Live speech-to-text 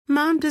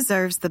Mom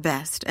deserves the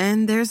best,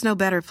 and there's no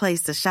better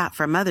place to shop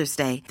for Mother's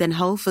Day than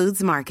Whole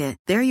Foods Market.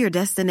 They're your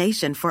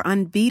destination for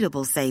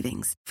unbeatable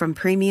savings, from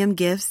premium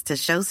gifts to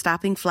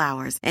show-stopping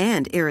flowers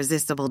and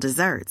irresistible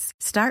desserts.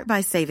 Start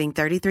by saving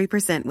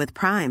 33% with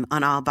Prime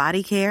on all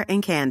body care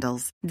and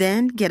candles.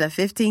 Then get a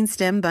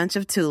 15-stem bunch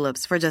of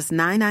tulips for just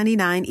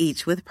 $9.99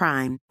 each with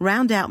Prime.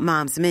 Round out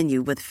Mom's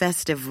menu with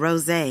festive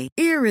rosé,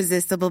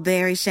 irresistible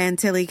berry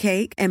chantilly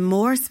cake, and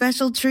more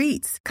special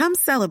treats. Come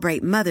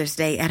celebrate Mother's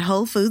Day at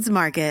Whole Foods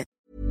Market.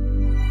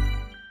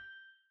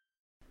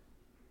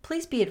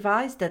 Please be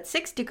advised that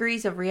 6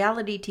 Degrees of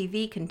Reality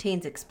TV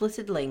contains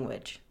explicit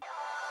language.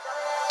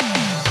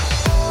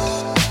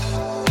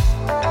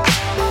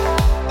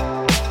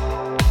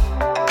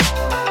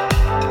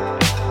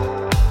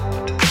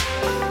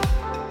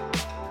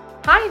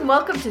 Hi, and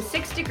welcome to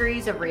 6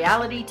 Degrees of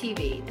Reality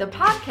TV, the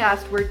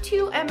podcast where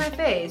two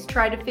MFAs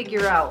try to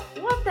figure out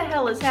what the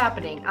hell is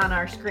happening on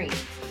our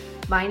screens.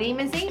 My name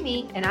is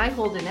Amy, and I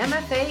hold an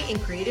MFA in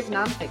Creative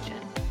Nonfiction.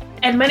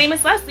 And my name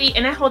is Leslie,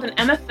 and I hold an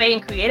MFA in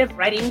Creative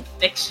Writing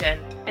Fiction.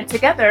 And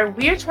together,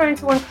 we are trying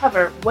to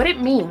uncover what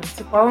it means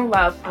to fall in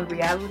love on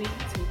reality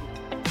TV.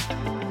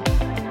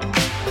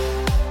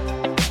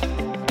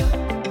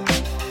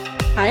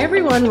 Hi,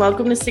 everyone.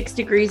 Welcome to 6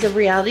 Degrees of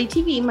Reality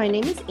TV. My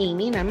name is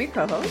Amy, and I'm your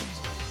co-host.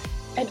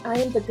 And I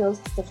am the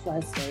ghost of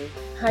Leslie.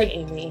 Hi,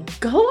 Amy.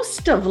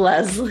 Ghost of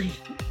Leslie?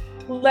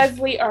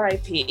 Leslie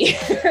R.I.P.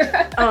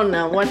 Oh,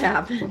 no. What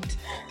happened?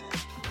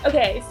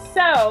 Okay,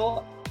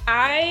 so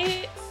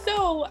I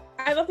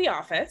love The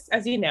Office,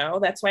 as you know.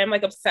 That's why I'm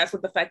like obsessed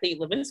with the fact that you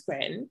live in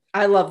Scranton.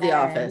 I love The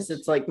Office.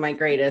 It's like my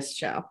greatest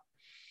show.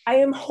 I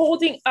am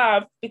holding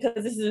up,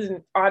 because this is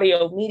an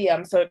audio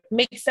medium, so it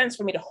makes sense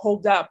for me to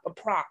hold up a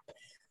prop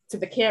to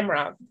the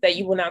camera that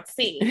you will not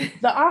see.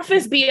 The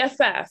Office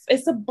BFF.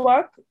 It's a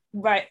book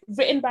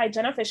written by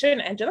Jenna Fisher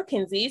and Angela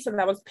Kinsey. So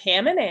that was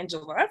Pam and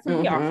Angela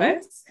from The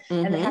Office.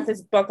 And they have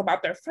this book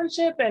about their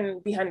friendship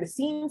and behind the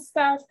scenes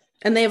stuff.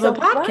 And they have a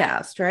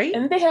podcast, right?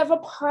 And they have a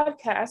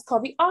podcast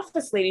called The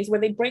Office Ladies, where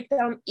they break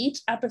down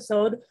each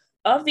episode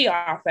of The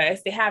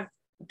Office. They have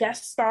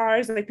guest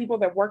stars, like people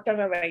that worked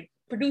on it, like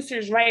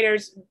producers,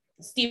 writers,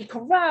 Steve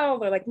Carell,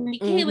 or like Mindy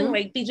Kaling,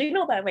 like DJ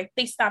Nobody, like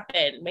they stop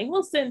in, May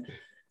Wilson.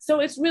 So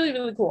it's really,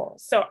 really cool.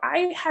 So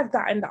I have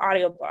gotten the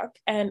audiobook,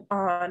 and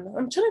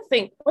I'm trying to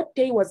think, what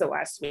day was it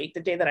last week? The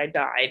day that I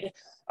died.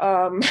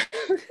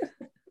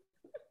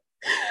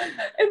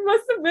 It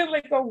must have been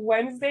like a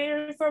Wednesday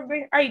or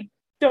something. I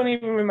don't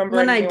even remember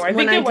anymore.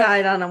 When I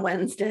died on a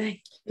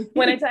Wednesday.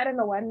 When I died on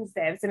a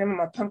Wednesday, it's the name of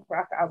my punk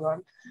rock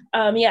album.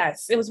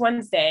 Yes, it was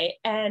Wednesday.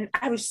 And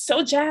I was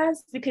so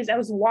jazzed because I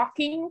was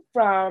walking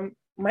from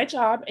my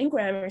job in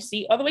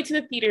Gramercy all the way to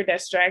the theater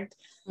district.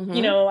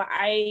 You know,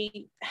 I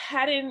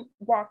hadn't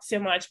walked so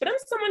much, but I'm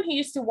someone who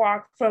used to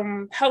walk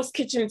from Hell's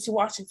Kitchen to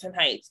Washington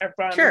Heights, or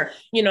from,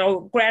 you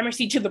know,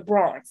 Gramercy to the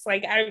Bronx.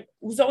 Like, I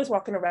was always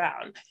walking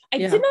around. I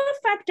did not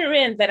factor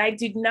in that I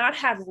did not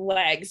have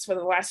legs for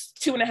the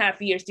last 2.5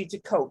 years due to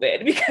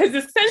COVID, because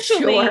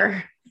essentially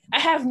I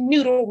have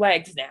noodle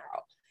legs now.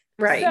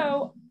 Right.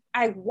 So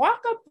I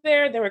walk up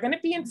there, they were going to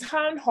be in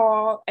town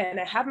hall, and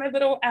I have my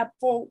little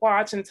Apple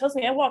Watch, and it tells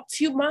me I walked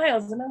 2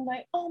 miles. And I'm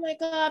like, oh my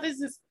God,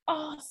 this is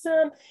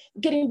awesome.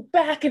 Getting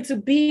back into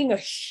being a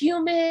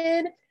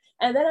human.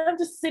 And then I'm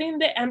just sitting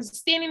there, I'm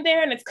standing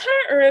there, and it's kind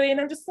of early,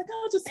 and I'm just like,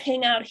 I'll just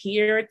hang out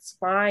here. It's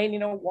fine, you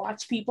know,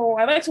 watch people.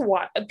 I like to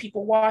watch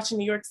people watch in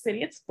New York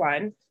City. It's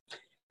fun.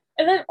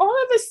 And then all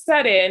of a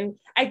sudden,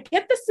 I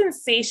get the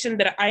sensation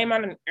that I am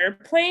on an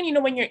airplane, you know,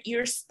 when your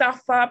ears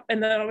stuff up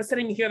and then all of a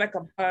sudden you hear like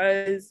a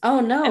buzz. Oh,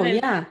 no.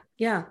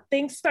 Yeah.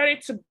 Things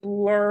started to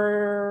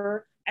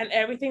blur and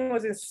everything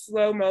was in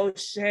slow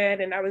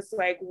motion. And I was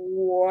like,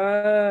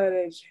 what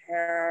is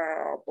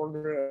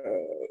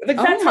happening? Like,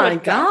 oh, my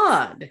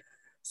God.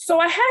 So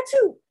I had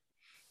to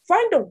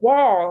find a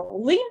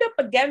wall, leaned up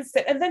against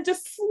it, and then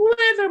just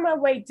slither my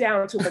way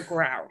down to the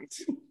ground.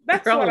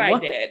 That's what I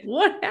did.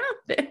 What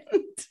happened?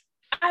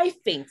 I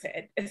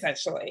fainted,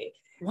 essentially.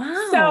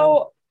 Wow.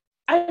 So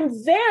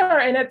I'm there,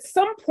 and at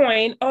some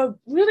point, a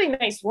really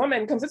nice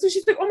woman comes up, so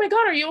she's like, oh my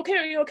God, are you okay?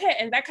 Are you okay?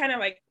 And that kind of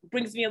like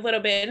brings me a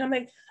little bit. And I'm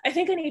like, I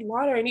think I need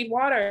water.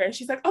 And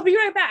she's like, I'll be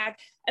right back.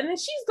 And then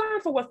she's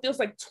gone for what feels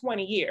like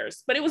 20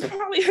 years, but it was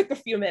probably like a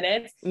few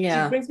minutes.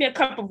 Yeah. She brings me a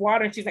cup of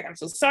water, and she's like, I'm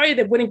so sorry.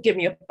 They wouldn't give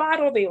me a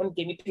bottle. They only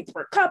gave me a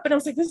paper cup. And I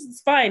was like, this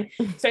is fine.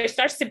 So I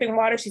start sipping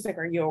water. She's like,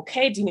 are you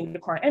okay? Do you need to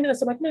call an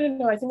ambulance? I'm like,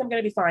 no, I think I'm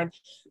going to be fine.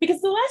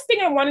 Because the last thing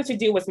I wanted to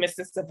do was miss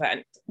this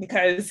event,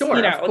 because, you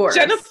know,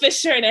 Jenna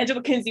Fisher and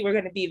Angela Kinsey were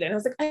going to be there. And I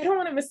was like, I don't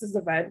want to miss this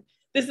event.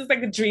 This is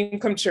like a dream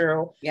come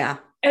true. Yeah.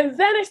 And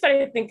then I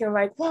started thinking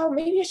like, well,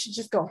 maybe I should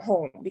just go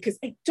home because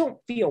I don't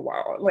feel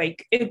well.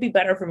 Like, it'd be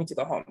better for me to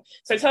go home.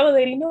 So I tell the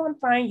lady, no, I'm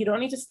fine. You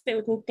don't need to stay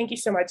with me. Thank you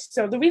so much.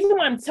 So the reason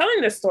why I'm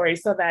telling this story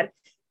is so that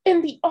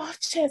in the off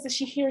chance that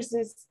she hears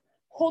this,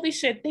 holy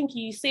shit, thank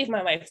you. You saved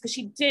my life. Because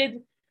she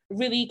did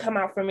really come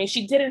out for me.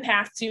 She didn't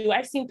have to.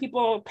 I've seen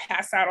people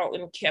pass out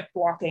and kept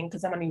walking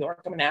because I'm in New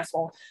York. I'm an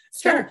asshole.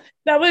 So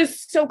that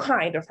was so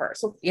kind of her.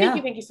 So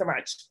thank you so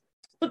much.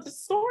 But the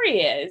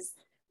story is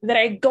that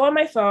I go on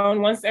my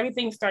phone once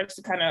everything starts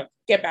to kind of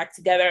get back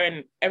together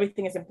and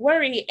everything isn't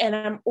blurry, and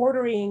I'm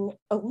ordering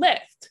a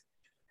Lyft.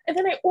 And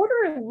then I order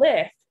a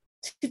Lyft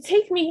to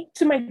take me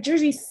to my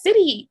Jersey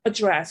City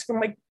address from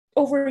like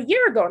over a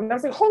year ago. And I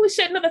was like, holy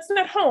shit, no, that's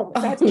not home.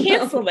 So I had to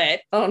cancel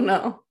it. Oh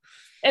no.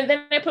 And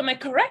then I put my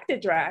correct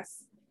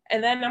address.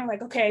 And then I'm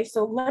like, okay,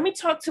 so let me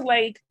talk to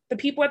like the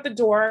people at the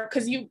door.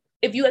 Cause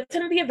if you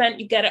attend the event,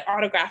 you get an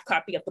autographed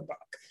copy of the book.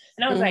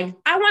 And I was like,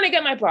 I want to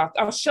get my book.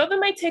 I'll show them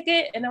my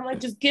ticket. And I'm like,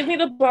 just give me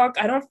the book.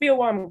 I don't feel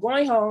well. I'm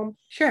going home.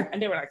 Sure.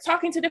 And they were like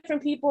talking to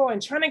different people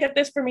and trying to get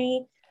this for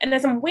me. And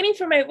as I'm waiting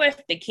for my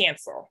Lyft, they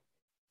cancel.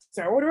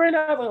 So I order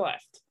another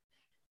Lyft.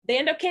 They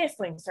end up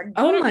canceling. So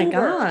oh my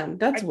God,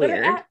 that's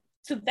weird.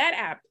 To that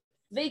app,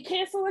 they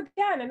cancel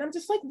again. And I'm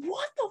just like,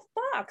 what the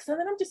fuck? So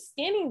then I'm just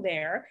standing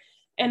there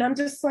and I'm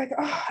just like,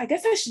 oh, I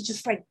guess I should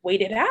just like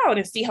wait it out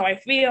and see how I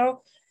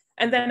feel.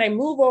 And then I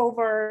move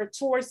over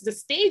towards the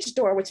stage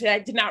door, which I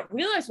did not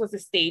realize was a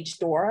stage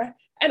door.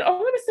 And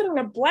all of a sudden,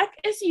 a black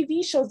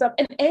SUV shows up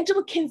and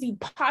Angela Kinsey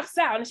pops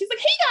out. And she's like,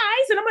 hey,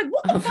 guys. And I'm like,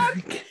 what the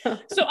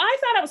fuck? So I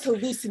thought I was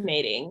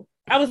hallucinating.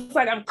 I was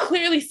like, I'm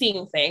clearly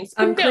seeing things.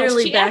 I'm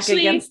clearly back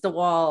against the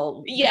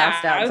wall,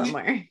 passed out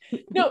somewhere.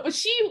 No, but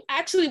she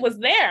actually was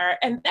there.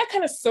 And that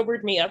kind of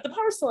sobered me up. The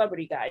power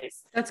celebrity,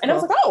 guys. That's cool. And I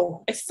was like,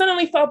 oh, I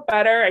suddenly felt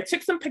better. I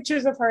took some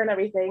pictures of her and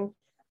everything.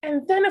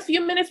 And then a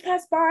few minutes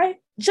passed by,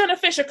 Jenna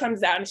Fisher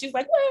comes out and she's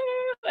like,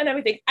 well, and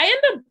everything. I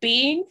end up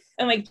being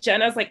in like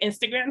Jenna's like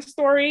Instagram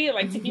story,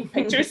 like taking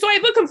pictures. So I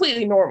look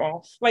completely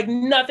normal, like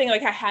nothing,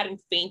 like I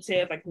hadn't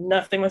fainted, like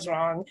nothing was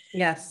wrong.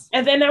 Yes.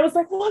 And then I was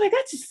like, well, I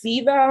got to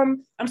see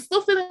them. I'm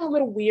still feeling a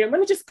little weird.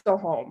 Let me just go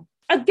home.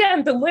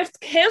 Again, the Lyft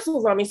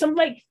cancels on me. So I'm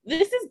like,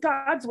 this is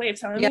God's way of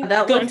telling me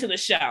to go into the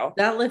show.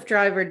 That Lyft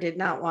driver did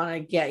not want to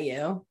get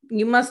you.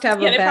 You must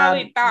have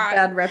a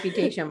bad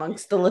reputation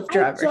amongst the Lyft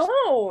drivers.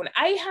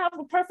 I have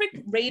a perfect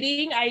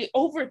rating. I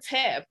over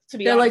tip, to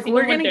be They're honest. Like,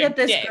 we're going to get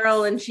this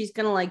girl and she's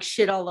going to like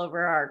shit all over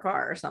our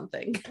car or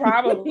something.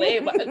 Probably.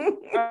 But,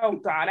 oh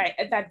God,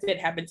 that did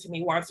happen to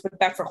me once, but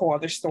that's a whole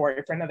other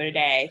story for another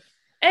day.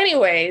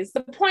 Anyways,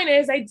 the point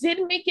is I did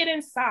make it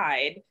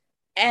inside.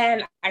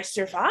 And I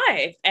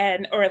survived,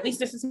 or at least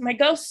this is my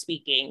ghost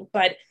speaking,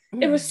 but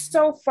it was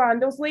so fun.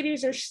 Those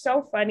ladies are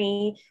so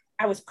funny.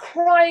 I was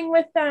crying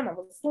with them. I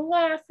was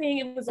laughing.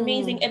 It was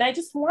amazing. And I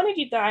just wanted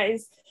you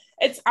guys,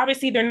 it's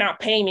obviously they're not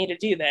paying me to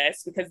do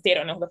this because they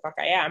don't know who the fuck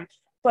I am,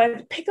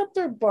 but pick up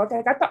their book.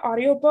 I got the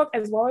audiobook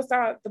as well as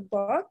the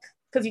book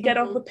because you get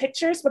all the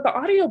pictures, but the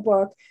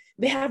audiobook,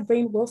 they have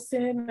Rainn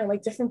Wilson and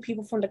like different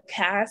people from the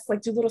cast,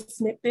 like do little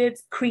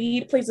snippets.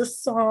 Creed plays a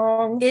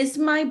song. Is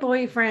my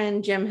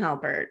boyfriend Jim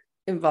Halpert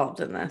involved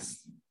in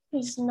this?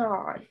 He's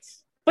not.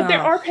 But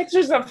there are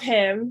pictures of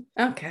him.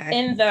 Okay.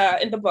 In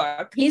the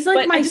book. He's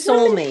like my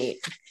soulmate.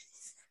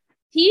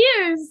 He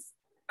is.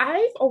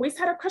 I've always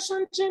had a crush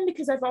on Jim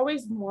because I've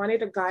always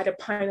wanted a guy to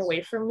pine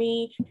away from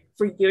me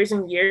for years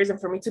and years,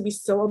 and for me to be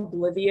so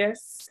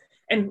oblivious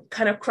and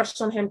kind of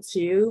crushed on him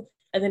too.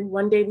 And then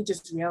one day we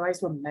just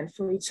realized we're meant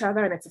for each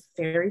other and it's a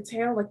fairy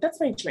tale. Like,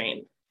 that's my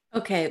dream.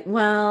 Okay,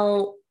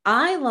 well,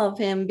 I love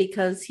him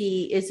because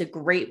he is a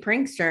great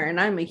prankster and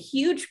I'm a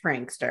huge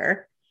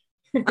prankster.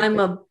 I'm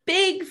a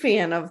big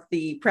fan of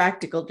the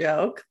practical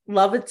joke.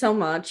 Love it so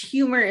much.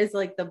 Humor is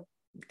like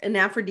an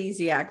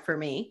aphrodisiac for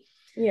me.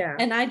 Yeah.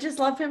 And I just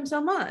love him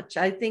so much.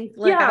 I think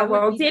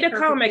like, date a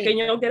comic and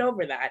you'll get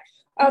over that.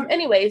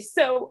 Anyway,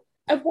 so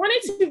I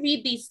wanted to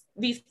read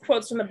these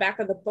quotes from the back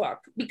of the book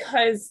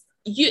because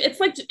it's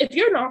like, if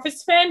you're an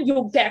Office fan,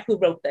 you'll get who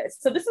wrote this.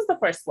 So this is the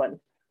first one.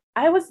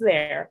 I was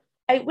there.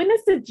 I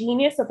witnessed the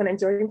genius of an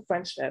enduring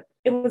friendship.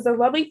 It was a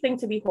lovely thing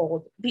to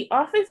behold. The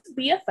Office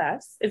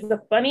BFFs is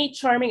a funny,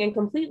 charming, and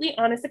completely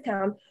honest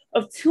account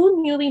of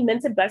two newly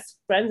minted best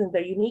friends and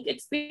their unique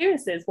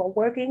experiences while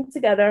working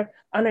together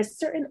on a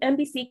certain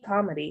NBC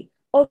comedy.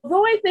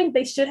 Although I think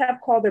they should have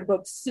called their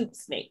book Soup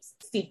Snakes,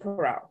 Steve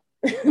Carell.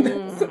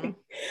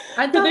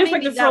 I thought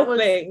maybe that was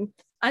thing.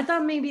 I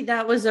thought maybe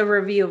that was a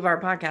review of our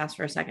podcast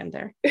for a second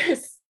there.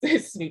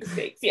 Snoop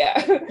Steaks,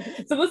 yeah.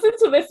 So listen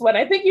to this one.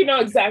 I think you know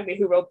exactly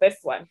who wrote this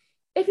one.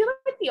 If you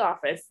like The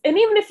Office, and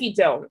even if you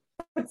don't,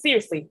 but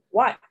seriously,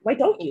 why? Why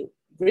don't you?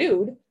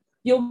 Rude.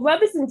 You'll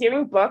love this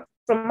endearing book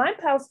from my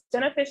pals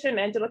Jenna Fisher and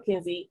Angela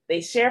Kinsey.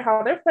 They share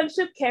how their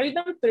friendship carried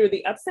them through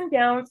the ups and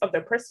downs of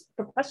their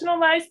professional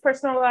lives,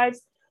 personal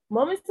lives,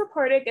 moments of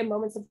heartache, and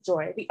moments of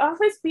joy. The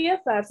Office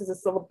BFFs is a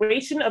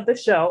celebration of the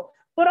show,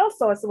 but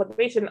also a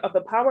celebration of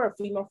the power of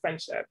female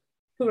friendship.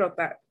 Who wrote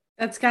that?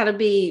 That's got to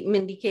be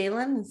Mindy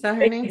Kaling. Is that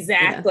her name?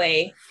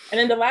 Exactly. Yeah. And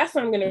then the last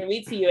one I'm going to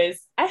read to you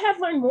is, I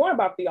have learned more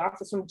about The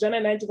Office from Jenna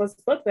and Angela's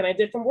book than I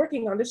did from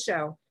working on the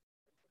show.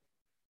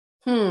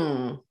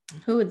 Who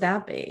would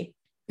that be?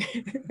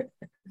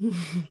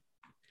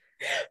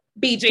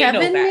 BJ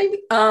Kevin, Novak.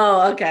 maybe?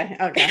 Oh, okay.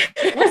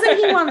 Wasn't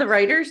he one of the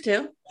writers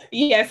too?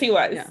 Yes, he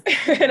was. Yeah.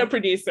 And a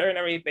producer and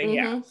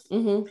everything.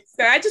 So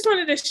I just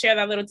wanted to share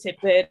that little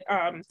tidbit.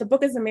 The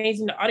book is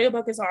amazing. The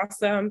audiobook is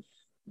awesome.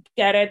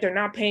 get it. They're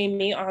not paying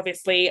me,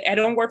 obviously. I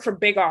don't work for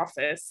big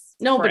office.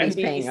 Nobody's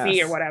paying us.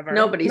 Or whatever.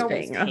 Nobody's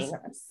paying us.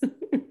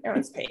 No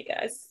one's paying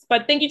us.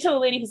 But thank you to the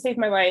lady who saved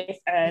my life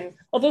and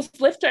all those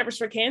Lyft drivers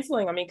for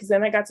canceling on me, because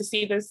then I got to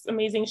see this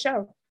amazing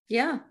show.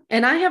 Yeah.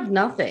 And I have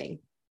nothing.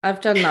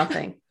 I've done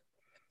nothing.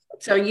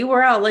 So you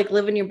were out like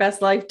living your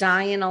best life,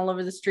 dying all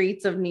over the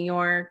streets of New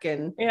York.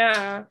 And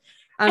yeah,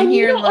 I'm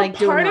here like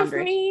doing laundry. Part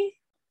of me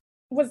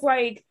was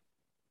like,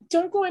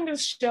 don't go into the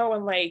show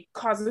and like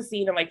cause a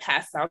scene and like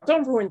pass out.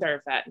 Don't ruin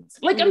their event.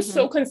 Like, I'm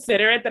so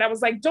considerate that I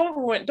was like,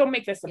 don't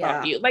make this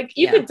about you. Like,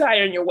 you could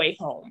die on your way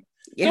home.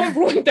 Don't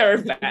ruin their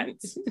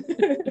event.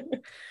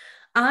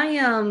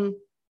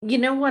 You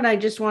know what? I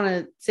just want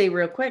to say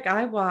real quick.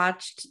 I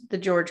watched the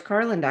George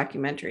Carlin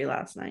documentary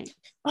last night.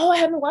 Oh, I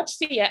haven't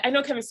watched it yet. I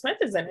know Kevin Smith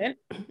is in it.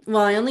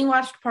 Well, I only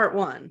watched part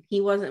 1. He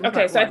wasn't.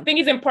 Okay, so I think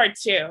he's in part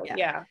 2.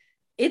 Yeah.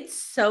 It's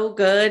so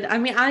good. I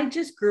mean, I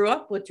just grew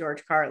up with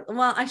George Carlin.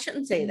 Well, I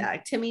shouldn't say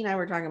that. Timmy and I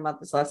were talking about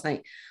this last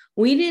night.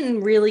 We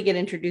didn't really get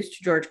introduced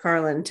to George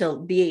Carlin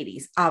until the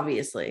 80s,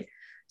 obviously.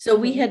 So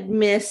we had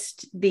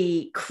missed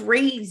the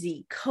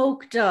crazy,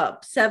 coked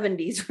up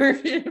 70s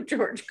version of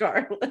George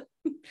Carlin.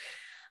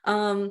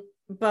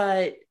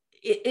 But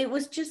it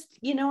was just,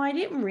 I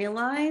didn't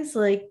realize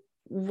like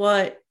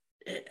what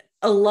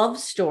a love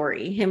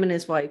story him and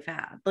his wife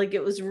had. Like,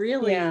 it was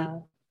really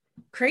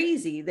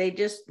crazy. They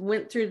just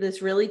went through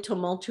this really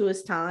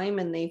tumultuous time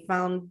and they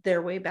found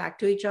their way back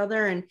to each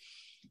other. And,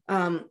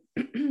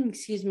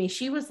 excuse me,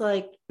 she was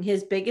like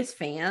his biggest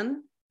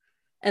fan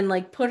and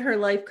like put her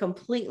life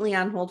completely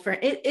on hold for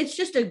it. It's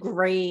just a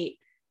great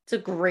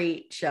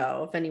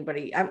show. If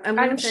anybody,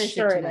 I'm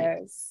sure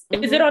it is.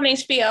 Is it on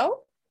HBO?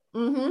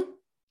 Mm-hmm.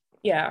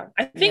 Yeah,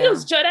 I think it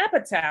was Judd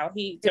Apatow.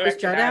 It was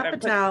Judd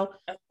Apatow,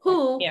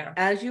 who,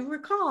 as you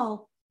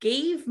recall,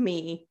 gave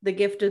me the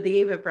gift of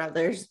the Avett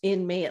Brothers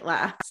in May It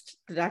Last,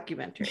 the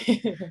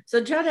documentary.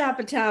 So Judd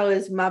Apatow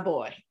is my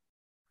boy.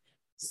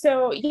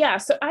 So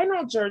I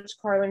know George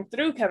Carlin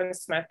through Kevin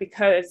Smith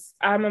because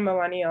I'm a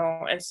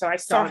millennial, and so I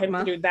saw him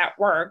do that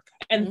work,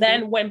 and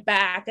then went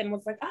back and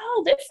was like,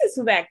 "Oh, this is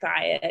who that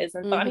guy is,"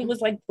 and thought he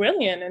was like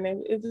brilliant, and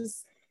it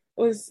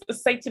was a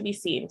sight to be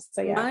seen.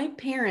 So yeah, my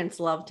parents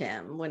loved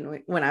him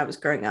when I was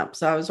growing up,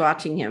 so I was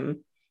watching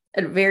him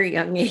at a very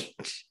young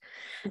age.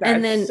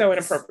 And then so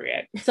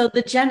inappropriate. So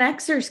the Gen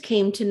Xers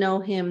came to know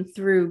him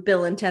through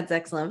Bill and Ted's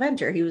Excellent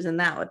Adventure. He was in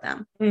that with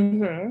them.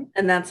 Mm-hmm.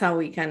 And that's how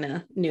we kind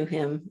of knew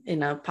him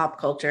in a pop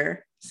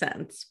culture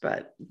sense,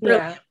 but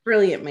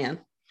brilliant man.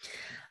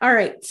 All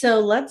right.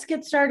 So let's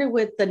get started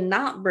with the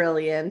not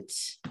brilliant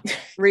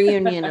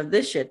reunion of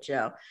this shit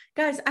show.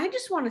 Guys, I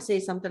just want to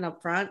say something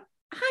up front.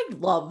 I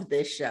love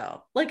this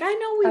show. Like, I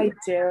know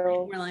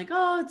we're like,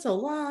 oh, it's so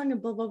long and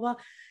blah, blah, blah.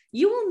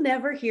 You will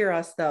never hear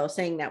us, though,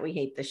 saying that we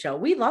hate the show.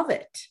 We love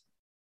it.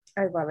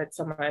 I love it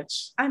so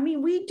much. I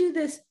mean, we do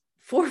this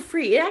for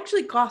free. It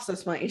actually costs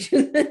us money to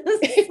do this.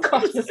 It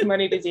costs us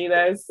money to do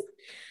this.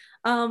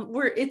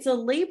 It's a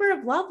labor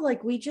of love.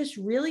 Like, we just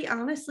really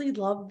honestly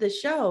love the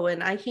show.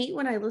 And I hate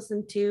when I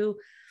listen to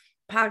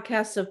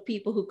podcasts of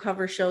people who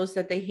cover shows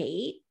that they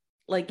hate.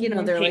 Like,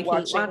 they're hate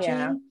watching.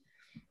 Yeah.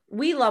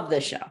 We love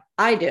this show.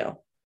 I do.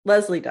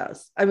 Leslie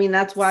does. I mean,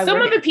 that's why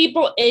some of the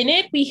people in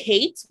it we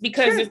hate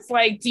because it's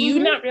like, do you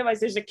not realize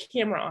there's a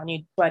camera on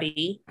you,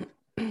 buddy?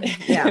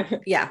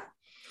 Yeah.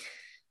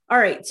 All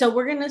right. So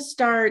we're going to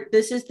start.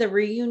 This is the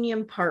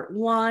reunion part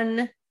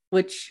 1,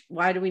 which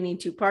why do we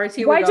need 2 parts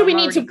here? Why do we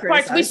need 2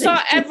 parts? We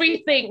saw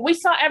everything. We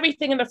saw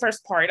everything in the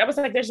first part. I was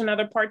like, there's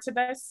another part to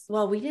this.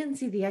 Well, we didn't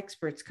see the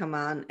experts come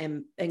on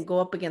and go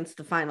up against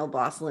the final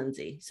boss,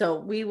 Lindsay. So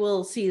we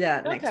will see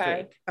that next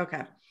week.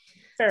 Okay.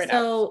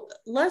 So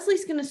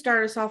Leslie's going to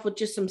start us off with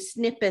just some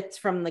snippets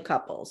from the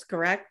couples,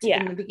 correct? Yeah.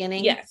 In the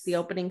beginning? Yes. The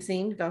opening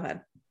scene? Go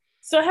ahead.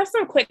 So I have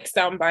some quick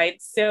sound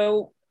bites.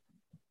 So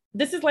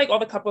this is like all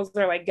the couples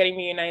are like getting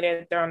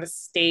reunited. They're on the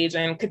stage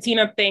and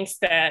Katina thinks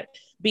that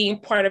being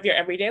part of your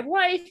everyday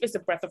life is a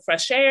breath of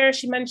fresh air.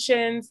 She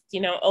mentions,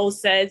 O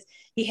says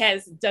he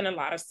has done a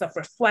lot of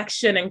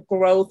self-reflection and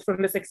growth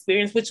from this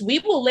experience, which we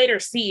will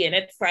later see. And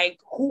it's like,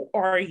 who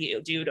are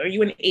you, dude? Are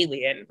you an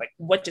alien? Like,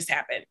 what just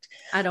happened?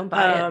 I don't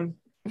buy it.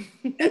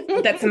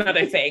 That's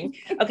another thing.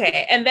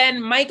 Okay. And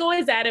then Michael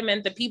is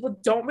adamant that people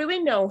don't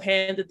really know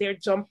him, that they're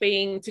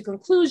jumping to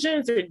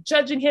conclusions or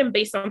judging him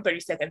based on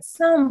 30-second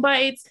sound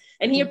bites.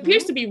 And he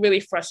appears to be really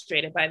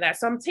frustrated by that.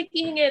 So I'm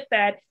taking it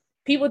that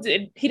he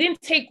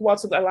didn't take well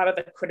to a lot of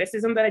the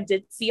criticism that I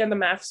did see on the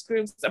MAFS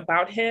groups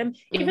about him,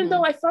 even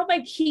though I felt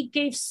like he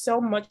gave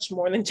so much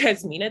more than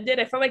Jasmina did.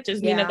 I felt like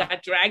Jasmina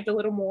got dragged a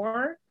little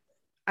more.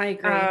 I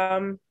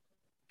agree.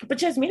 But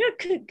Jasmina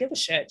couldn't give a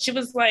shit. She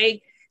was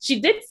like, she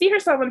did see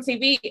herself on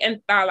TV and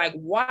thought like,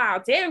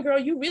 wow, damn girl,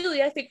 you really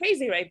acted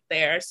crazy right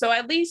there. So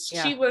at least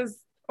she was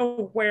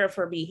aware of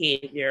her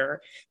behavior.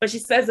 But she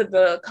says that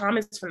the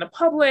comments from the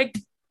public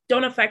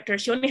don't affect her.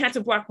 She only had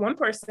to block 1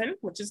 person,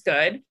 which is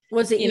good.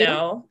 Was it you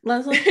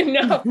Leslie?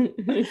 No. I don't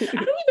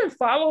even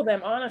follow them,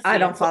 honestly. I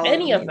don't follow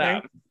any of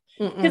them.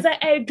 Because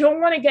I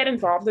don't want to get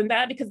involved in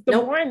that because the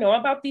more I know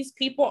about these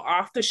people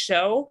off the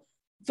show,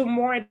 the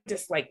more I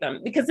dislike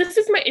them, because this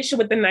is my issue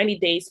with the 90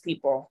 Days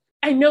people.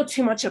 I know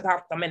too much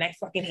about them and I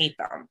fucking hate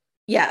them.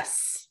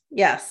 Yes,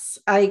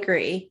 I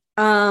agree.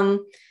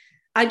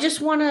 I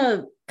just want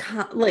to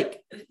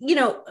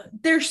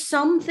there's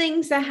some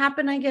things that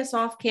happen, I guess,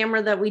 off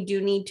camera that we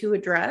do need to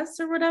address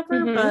or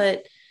whatever,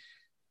 but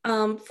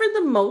for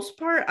the most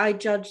part, I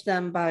judge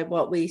them by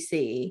what we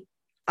see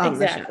on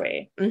the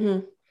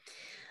show.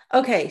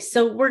 Okay,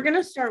 so we're going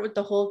to start with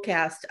the whole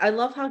cast. I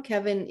love how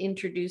Kevin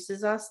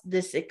introduces us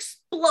this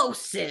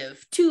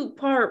explosive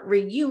 2-part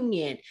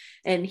reunion,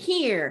 and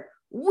here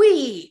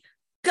we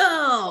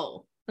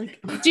go.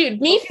 Dude,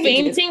 me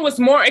fainting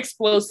was more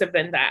explosive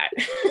than that.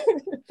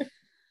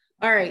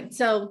 All right,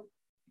 so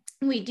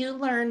we do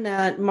learn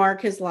that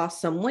Mark has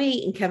lost some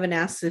weight, and Kevin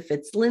asks if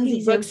it's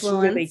Lindsay's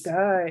influence. Really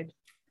good.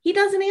 He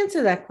doesn't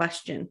answer that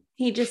question.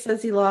 He just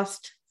says he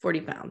lost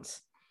 40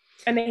 pounds.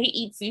 And then he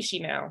eats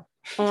sushi now.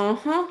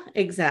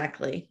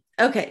 Exactly.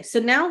 Okay, so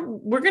now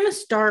we're going to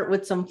start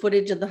with some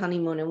footage of the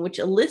honeymoon in which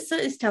Alyssa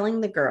is telling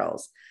the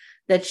girls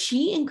that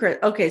she and Chris,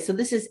 okay, so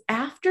this is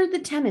after the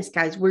tennis,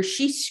 guys, where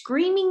she's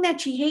screaming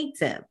that she hates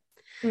him.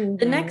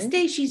 The next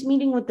day she's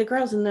meeting with the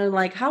girls and they're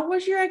like, how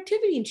was your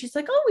activity? And she's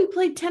like, oh, we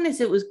played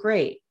tennis. It was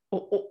great.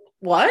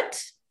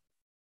 What?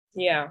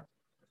 Yeah.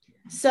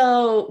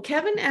 So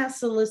Kevin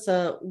asks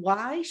Alyssa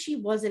why she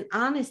wasn't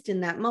honest in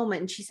that moment.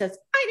 And she says,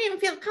 I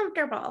didn't feel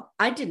comfortable.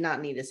 I did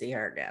not need to see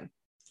her again.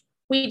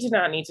 We did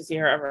not need to see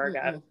her ever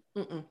again.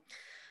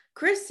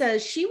 Chris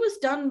says she was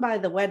done by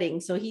the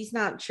wedding, so he's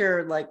not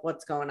sure like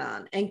what's going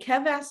on. And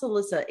Kev asks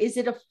Alyssa, is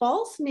it a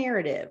false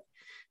narrative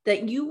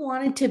that you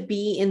wanted to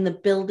be in the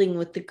building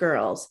with the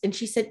girls? And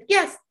she said,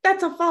 yes,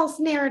 that's a false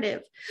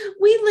narrative.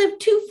 We live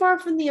too far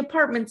from the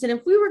apartments. And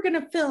if we were going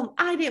to film,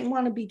 I didn't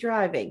want to be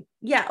driving.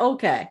 Yeah,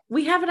 okay.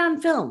 We have it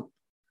on film.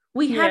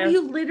 We have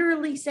you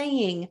literally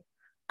saying,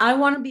 I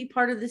want to be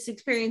part of this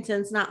experience,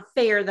 and it's not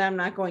fair that I'm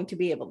not going to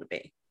be able to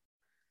be.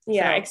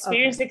 Yeah, so,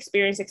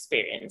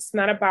 experience.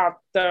 Not about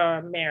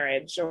the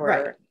marriage or...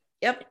 Right.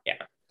 Yep. Yeah.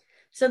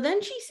 So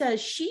then she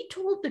says she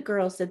told the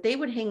girls that they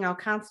would hang out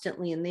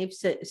constantly, and they've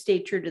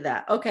stayed true to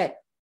that. Okay.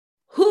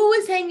 Who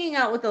is hanging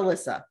out with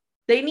Alyssa?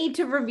 They need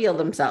to reveal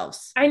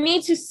themselves. I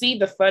need to see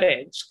the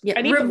footage. Yeah,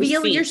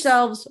 reveal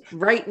yourselves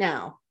right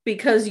now,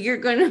 because you're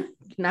going to,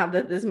 not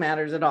that this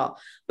matters at all,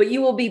 but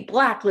you will be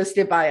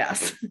blacklisted by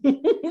us.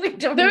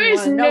 There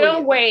is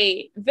no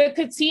way that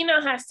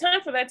Katina has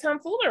time for that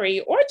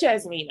tomfoolery, or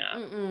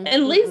Jasmina.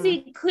 And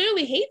Lindsay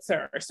clearly hates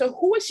her. So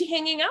who is she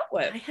hanging out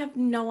with? I have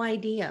no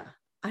idea.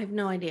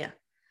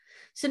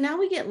 So now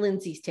we get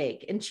Lindsay's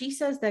take, and she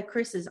says that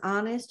Chris is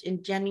honest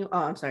and genuine.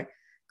 Oh, I'm sorry.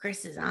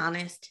 Chris is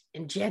honest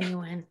and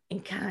genuine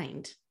and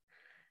kind.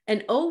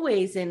 And O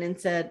weighs in and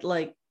said,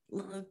 like,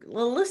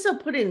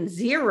 Alyssa put in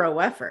zero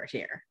effort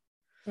here.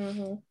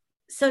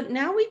 So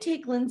now we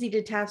take Lindsay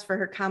to task for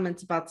her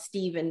comments about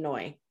Steve and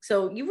Noi.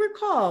 So you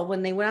recall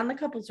when they went on the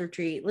couples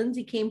retreat,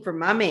 Lindsay came for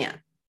my man,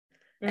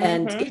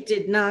 and it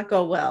did not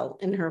go well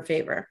in her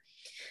favor.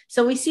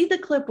 So we see the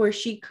clip where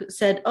she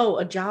said, oh,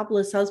 a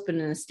jobless husband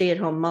and a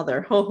stay-at-home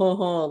mother. Ho, ho,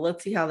 ho.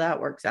 Let's see how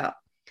that works out.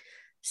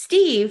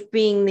 Steve,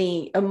 being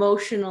the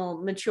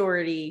emotional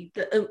maturity,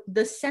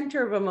 the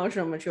center of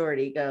emotional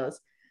maturity, goes,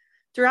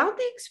 throughout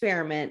the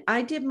experiment,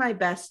 I did my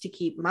best to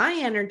keep my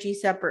energy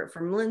separate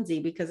from Lindsay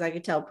because I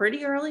could tell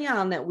pretty early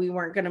on that we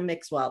weren't going to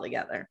mix well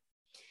together.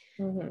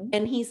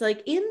 And he's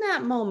like, in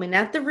that moment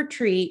at the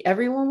retreat,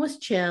 everyone was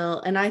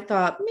chill. And I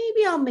thought,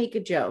 maybe I'll make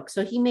a joke.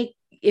 So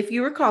if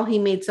you recall, he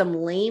made some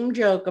lame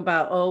joke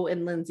about O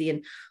and Lindsay,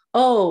 and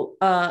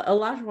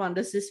Olajuwon,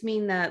 does this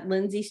mean that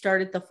Lindsay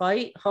started the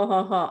fight? Ha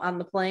ha ha, on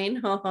the plane?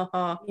 Ha ha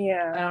ha.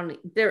 Yeah.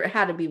 There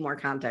had to be more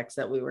context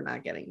that we were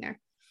not getting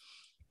there.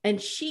 And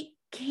she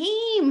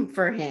came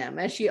for him,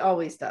 as she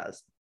always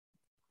does.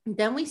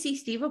 Then we see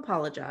Steve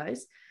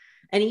apologize,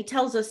 and he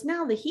tells us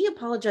now that he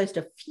apologized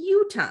a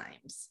few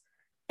times.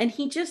 And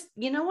he just,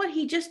 you know what?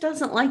 He just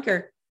doesn't like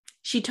her.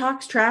 She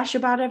talks trash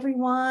about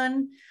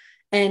everyone.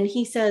 And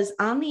he says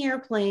on the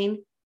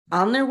airplane,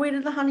 on their way to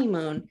the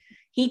honeymoon,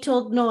 he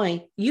told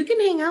Noi, you can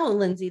hang out with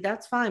Lindsay,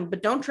 that's fine,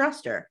 but don't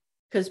trust her,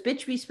 because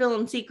bitch be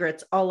spilling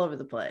secrets all over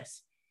the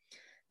place.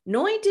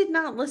 Noi did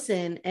not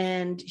listen,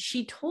 and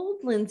she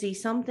told Lindsay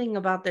something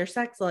about their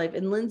sex life,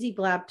 and Lindsay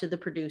blabbed to the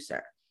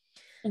producer.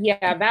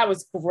 Yeah, that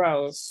was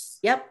gross.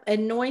 Yep.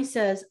 And Noi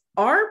says,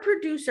 our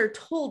producer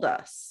told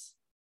us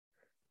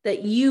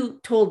that you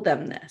told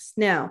them this.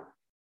 Now,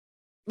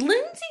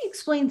 Lindsay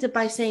explains it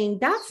by saying,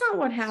 that's not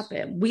what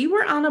happened. We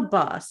were on a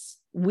bus.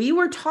 We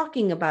were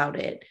talking about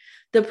it.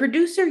 The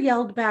producer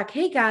yelled back,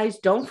 hey guys,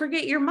 don't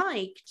forget you're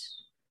mic'd.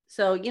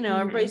 So,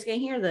 everybody's going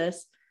to hear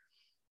this.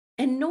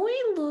 And Noi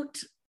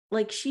looked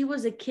like she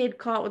was a kid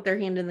caught with their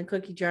hand in the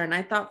cookie jar. And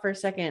I thought for a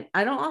second,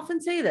 I don't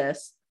often say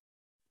this,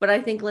 but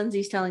I think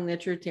Lindsay's telling the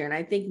truth here. And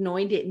I think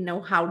Noi didn't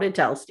know how to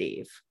tell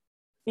Steve.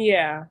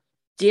 Yeah.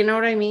 Do you know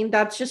what I mean?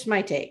 That's just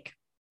my take.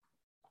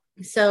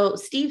 So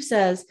Steve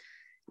says,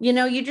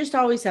 you just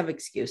always have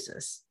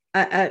excuses.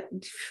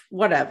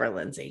 Whatever,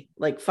 Lindsay,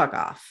 like, fuck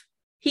off.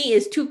 He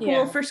is too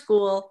cool for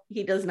school.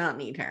 He does not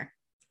need her.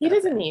 He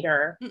doesn't need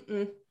her.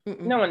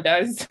 No one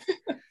does.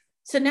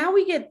 So now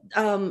we get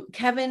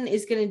Kevin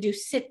is going to do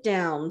sit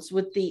downs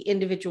with the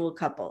individual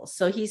couples.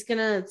 So he's going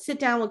to sit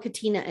down with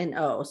Katina and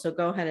O. So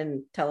go ahead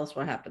and tell us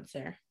what happens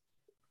there.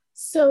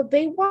 So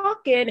they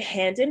walk in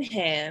hand,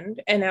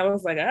 and I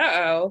was like,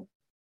 uh-oh.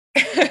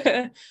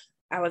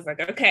 I was like,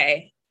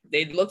 okay,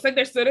 it looks like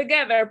they're still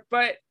together,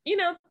 but you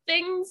know,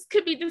 things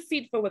could be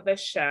deceitful with this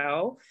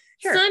show.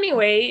 Sure. So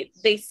anyway,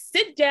 they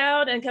sit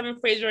down and Kevin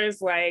Frazier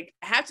is like,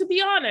 I have to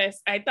be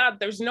honest, I thought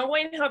there's no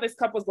way in hell this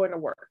couple's going to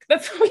work.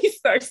 That's how he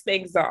starts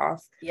things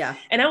off. Yeah.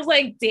 And I was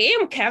like,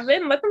 damn,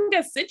 Kevin, let them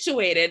get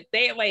situated.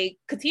 They like,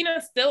 Katina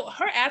still,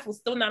 her ass was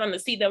still not on the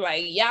seat. They're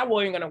like, yeah,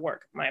 well, you're going to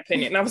work, in my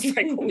opinion. And I was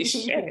like, holy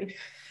shit.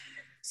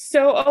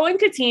 So Owen and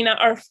Katina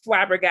are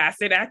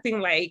flabbergasted,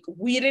 acting like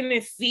we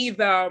didn't see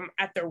them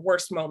at their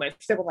worst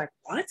moments. They were like,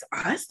 what?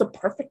 Us? The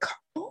perfect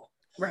couple?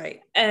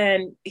 Right.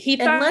 And he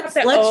thought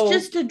let's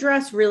just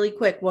address really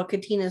quick what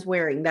Katina's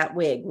wearing, that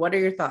wig. What are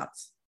your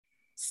thoughts?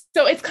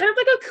 So it's kind of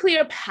like a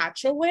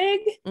Cleopatra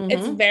wig.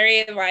 It's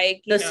very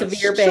like the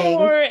severe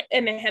bang,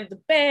 and it had the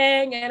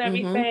bang and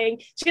everything.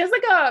 She has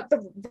like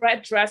the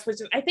red dress, which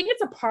is, I think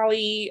it's a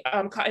poly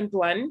cotton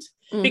blend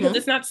because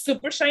it's not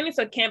super shiny,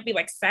 so it can't be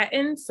like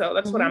satin. So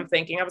that's what I'm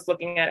thinking. I was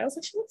looking at it. I was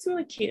like, she looks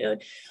really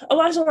cute.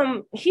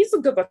 Elijah, he's a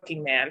good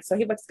looking man, so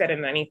he looks good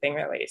in anything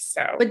really.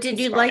 So, but did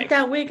you like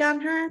that wig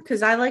on her?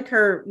 Because I like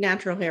her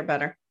natural hair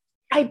better.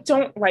 I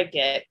don't like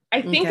it.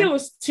 I think it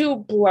was too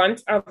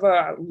blunt of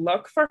a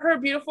look for her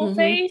beautiful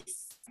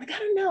face. Like, I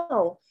don't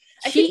know.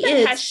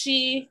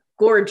 She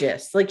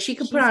gorgeous. Like she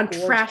could put on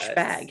gorgeous. Trash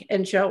bag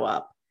and show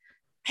up.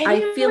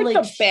 I feel like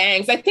the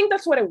bangs. I think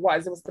that's what it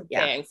was. It was the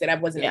bangs that I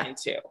wasn't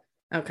into.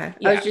 Okay.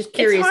 Yeah. I was just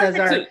curious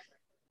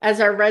as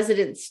our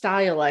resident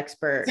style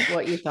expert,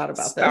 what you thought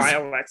about this.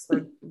 Style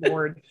expert,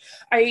 Lord.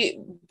 I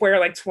wear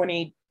like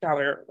 $20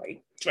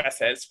 like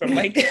dresses from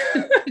like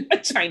a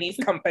Chinese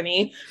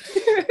company.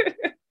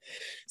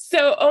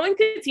 So Owen and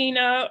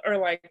Katina are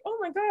like, oh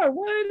my God,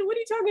 what are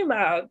you talking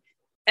about?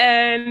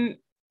 And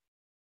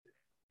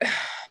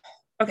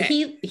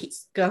okay.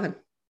 Go ahead.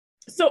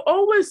 So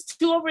O was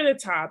too over the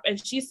top,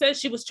 and she said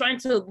she was trying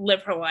to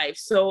live her life.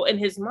 So in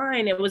his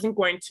mind, it wasn't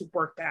going to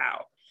work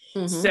out.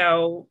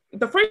 So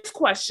the first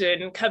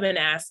question Kevin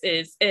asked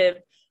is,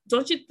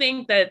 don't you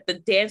think that the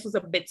dance was a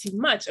bit too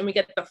much? And we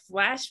get the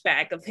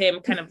flashback of him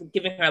kind of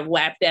giving her a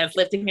lap dance,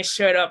 lifting his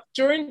shirt up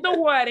during the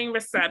wedding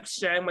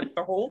reception with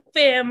the whole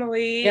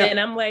family. Yep. And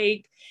I'm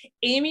like,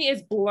 Amy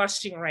is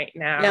blushing right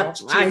now. Yep.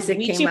 She's Isaac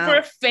reaching for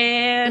a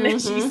fan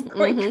and she's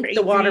going crazy.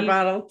 The water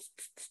bottle.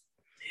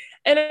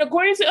 And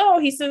according to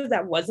he says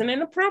that wasn't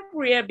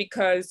inappropriate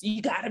because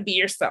you got to be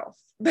yourself.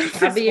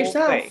 Gotta be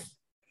yourself.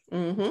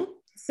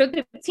 So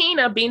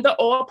Katina, being the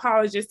old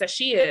apologist that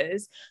she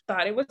is,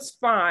 thought it was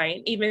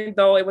fine, even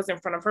though it was in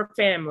front of her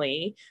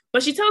family.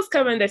 But she tells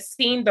Kevin that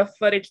seeing the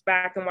footage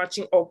back and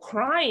watching O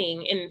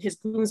crying in his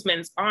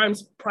groomsman's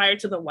arms prior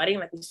to the wedding,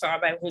 like we saw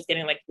that he was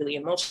getting like really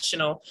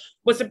emotional,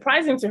 was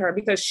surprising to her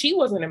because she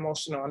wasn't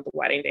emotional on the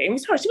wedding day. And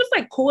she was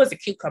like cool as a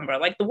cucumber.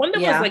 Like the one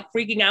that was like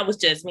freaking out was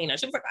Jasmina.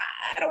 She was like,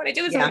 I don't want to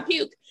do this, I want to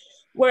puke.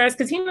 Whereas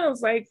Katina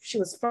was like, she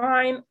was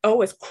fine.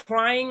 O is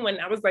crying when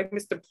I was like,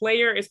 Mr.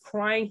 Player is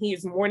crying. He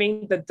is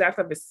mourning the death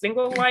of his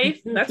single life.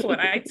 That's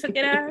what I took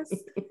it as.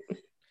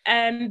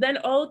 And then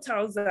O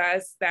tells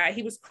us that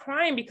he was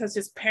crying because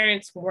his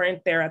parents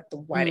weren't there at the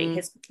wedding.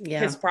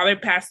 His father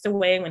passed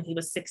away when he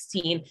was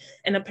 16.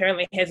 And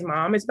apparently his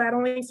mom is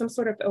battling some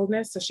sort of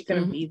illness, so she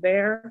couldn't be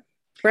there.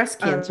 Breast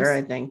cancer,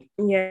 I think.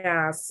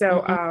 Yeah.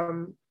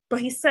 So,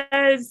 but he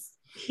says,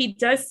 he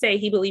does say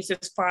he believes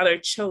his father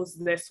chose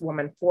this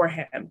woman for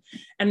him,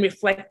 and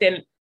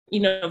reflected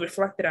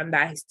on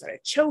that. He started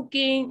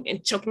choking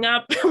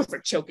up.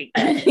 Choking.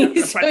 He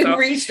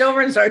reached over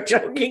and started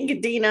choking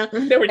Katina.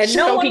 They were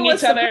choking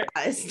each other.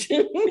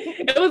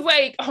 It was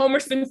like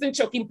Homer Simpson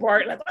choking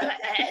Bart. Like,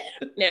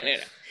 no.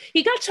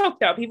 He got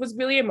choked up. He was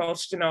really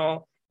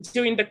emotional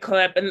during the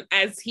clip. And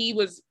as he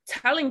was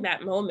telling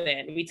that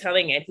moment,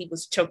 retelling it, he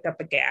was choked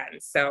up again.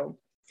 So,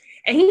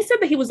 and he said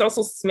that he was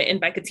also smitten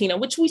by Katina,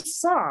 which we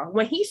saw.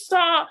 When he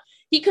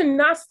could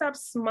not stop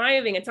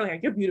smiling and telling her,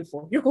 you're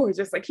beautiful, you're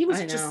gorgeous. Like he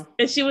was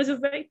and she was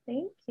just like,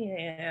 thank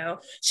you.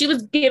 She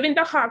was giving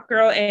the hot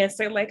girl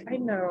answer, like, I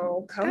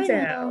know, calm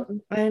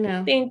down. I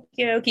know. Thank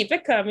you. Keep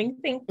it coming.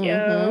 Thank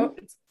you.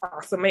 It's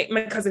awesome.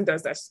 My cousin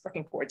does that. She's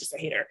fucking gorgeous. I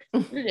hate her.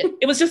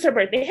 It was just her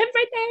birthday. Happy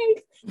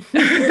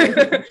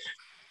birthday.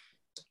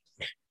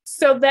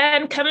 So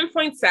then Kevin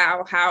points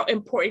out how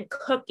important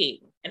cooking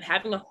and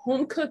having a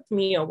home-cooked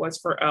meal was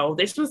for O.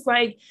 This was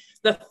like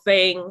the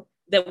thing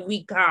that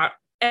we got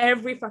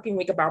every fucking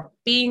week about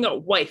being a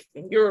wife,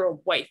 and you're a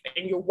wife,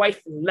 and your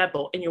wife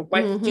level, and your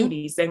wife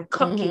duties, and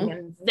cooking,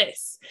 and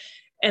this,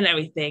 and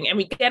everything. And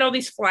we get all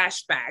these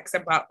flashbacks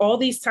about all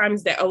these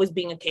times that O was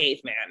being a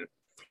caveman.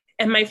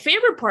 And my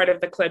favorite part of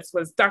the clips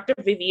was Dr.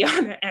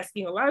 Viviana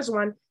asking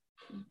Olajuwon,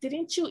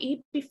 didn't you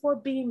eat before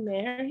being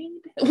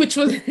married? Which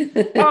was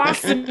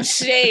awesome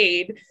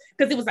shade.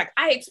 Because it was like,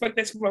 I expect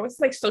this from her. It's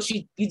like, so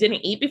you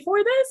didn't eat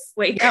before this?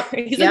 Like,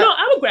 he's like, no,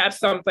 I will grab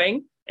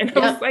something. And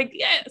I was like,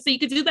 yeah, so you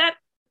could do that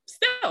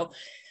still.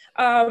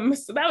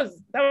 So that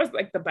was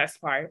like the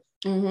best part.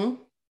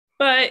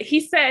 But he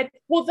said,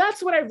 well,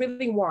 that's what I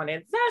really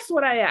wanted. That's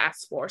what I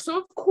asked for. So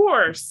of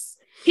course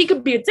he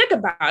could be a dick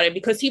about it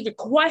because he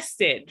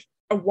requested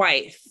a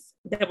wife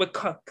that would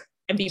cook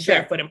and be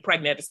barefoot and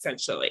pregnant,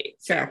 essentially.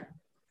 Sure.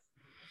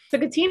 So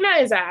Katina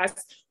is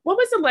asked, what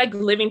was it like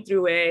living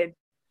through it?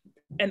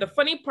 And the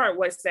funny part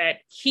was that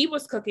he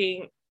was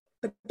cooking.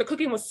 The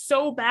cooking was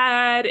so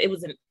bad. It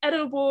was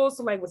inedible.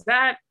 So like, was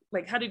that,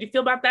 like, how did you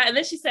feel about that? And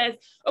then she says,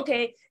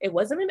 okay, it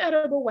wasn't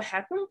inedible. What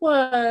happened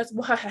was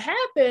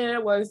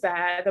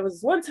that there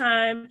was one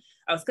time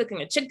I was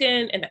cooking a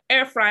chicken in the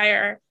air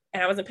fryer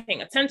and I wasn't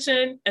paying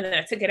attention. And then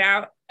I took it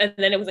out and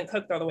then it wasn't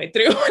cooked all the way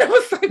through. And I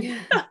was like, what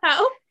the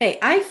hell? Hey,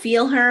 I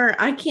feel her.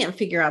 I can't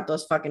figure out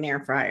those fucking air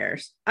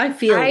fryers. I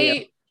feel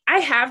you. I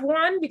have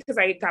one because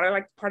I got it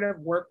like part of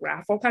work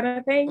raffle kind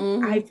of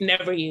thing. I've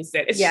never used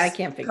it. It's I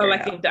can't figure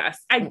collecting it out. dust.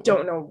 I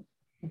don't know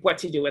what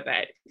to do with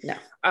it. No.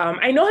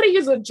 I know how to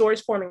use a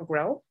George Foreman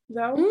grill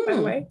though, by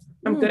the way.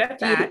 I'm good at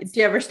that. Do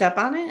you ever step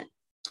on it?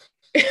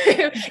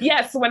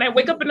 Yes, when I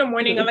wake up in the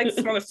morning, I like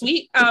to smell the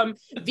sweet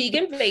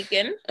vegan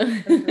bacon.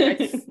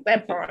 I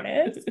step on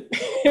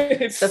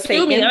it.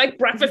 Sue me, I like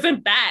breakfast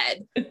in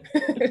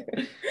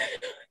bed.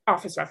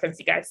 Office reference,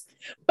 you guys.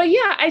 But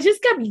yeah, I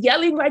just kept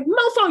yelling like,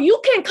 mofo,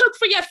 you can cook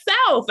for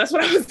yourself. That's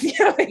what I was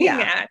yelling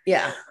at.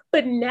 Yeah.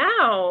 But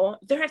now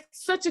they're at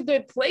such a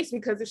good place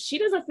because if she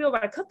doesn't feel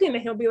like cooking,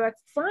 then he'll be like,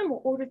 fine,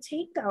 we'll order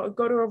takeout or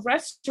go to a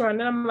restaurant.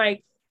 And I'm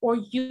like, or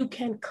you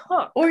can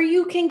cook. Or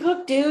you can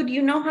cook, dude.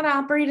 You know how to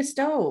operate a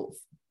stove.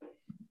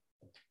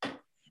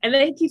 And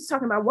then he keeps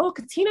talking about, well,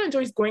 Katina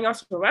enjoys going out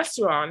to the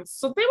restaurants.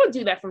 So they would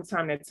do that from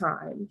time to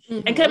time.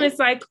 And Kevin's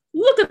like,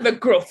 look at the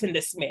growth in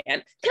this man.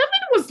 Kevin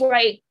was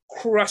like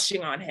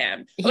crushing on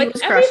him. He like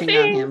was crushing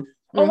on him.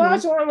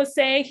 Olajuwon was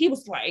saying, he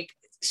was like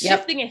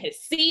shifting in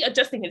his seat,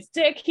 adjusting his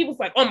dick. He was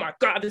like, oh my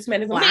God, this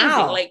man is amazing.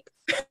 Like,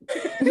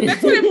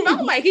 that's what it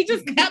felt like. He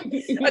just kept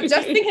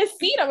adjusting his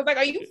seat. I was like,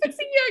 are you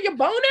fixing your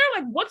boner?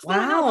 Like, what's going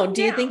on?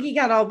 Do you think he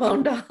got all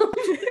boned up?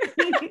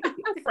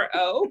 For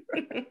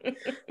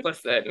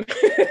listen.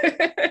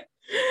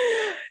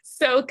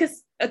 So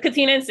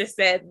Katina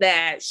insisted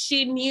that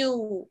she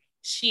knew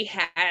he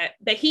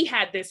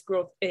had this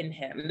growth in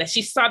him, that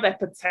she saw that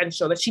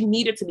potential, that she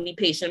needed to be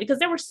patient because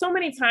there were so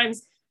many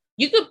times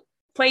you could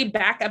play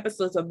back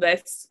episodes of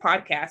this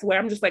podcast where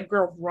I'm just like,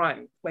 girl,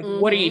 run. Like,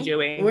 what are you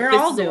doing? We're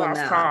all doing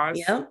that. Cause.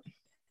 Yep.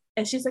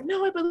 And she's like,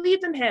 no, I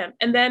believed in him.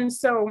 And then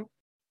so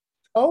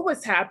O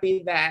was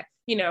happy that,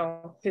 you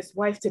know, his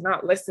wife did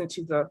not listen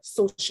to the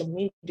social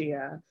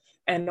media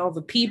and all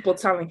the people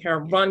telling her,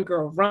 run,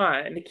 girl,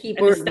 run. The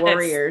keyboard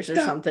warriors or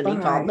something he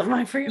called them.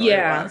 I forget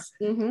what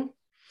it was.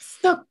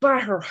 Stuck by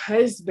her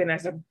husband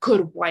as a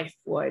good wife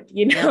would,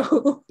 you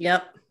know?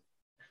 Yep.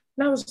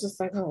 And I was just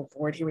like, oh,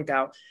 Lord, here we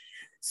go.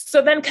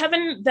 So then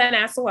Kevin then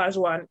asked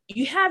Olajuwon,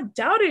 you have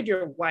doubted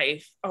your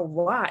wife a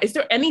lot. Is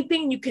there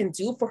anything you can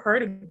do for her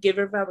to give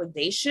her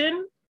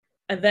validation?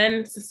 And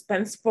then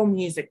suspenseful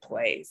music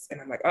plays.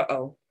 And I'm like,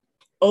 uh-oh.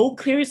 O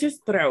clears his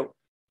throat.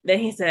 Then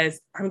he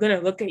says, I'm going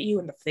to look at you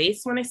in the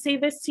face when I say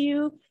this to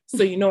you,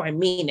 so you know I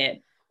mean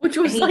it. Which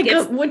was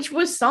which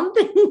was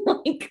something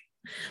like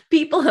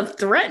people have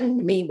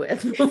threatened me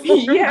with.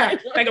 Yeah,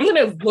 like I'm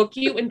going to look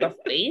you in the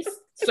face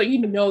so you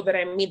know that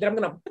I mean that I'm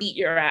going to beat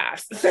your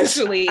ass,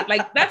 essentially.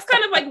 Like, that's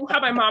kind of like how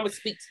my mom would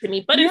speak to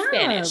me, but in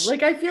Spanish.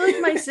 Like, I feel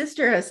like my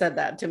sister has said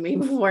that to me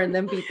before and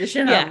then beat the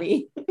shit out of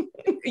me.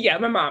 Yeah,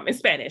 my mom in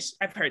Spanish.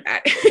 I've heard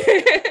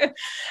that.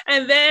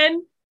 And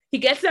then he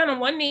gets down on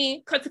one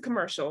knee, cuts to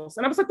commercials.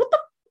 And I was like, what the?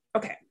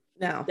 Okay.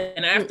 No.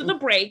 Then after the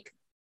break,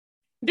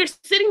 they're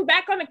sitting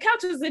back on the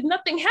couch as if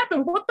nothing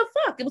happened. What the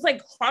fuck? It was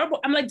like horrible.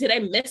 I'm like, did I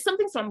miss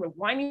something? So I'm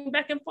rewinding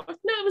back and forth.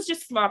 No, it was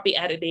just sloppy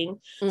editing.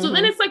 So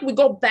then it's like we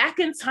go back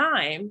in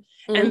time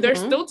and they're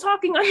still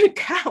talking on the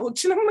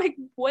couch. And I'm like,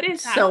 what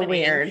is happening? So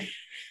weird.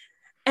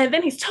 And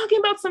then he's talking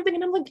about something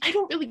and I'm like, I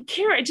don't really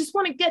care. I just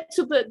want to get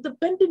to the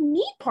bended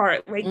knee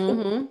part. Like,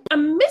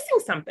 I'm missing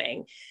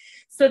something.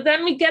 So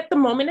then we get the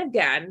moment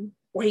again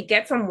where he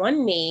gets on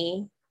one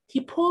knee, he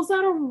pulls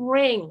out a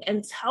ring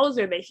and tells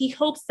her that he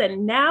hopes that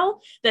now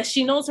that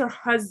she knows her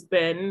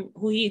husband,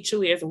 who he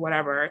truly is or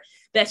whatever,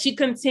 that she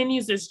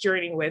continues this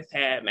journey with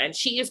him. And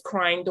she is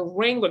crying. The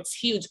ring looks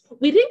huge.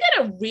 We didn't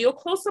get a real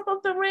close-up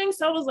of the ring.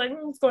 So I was like,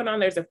 what's going on?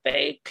 There's a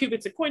fake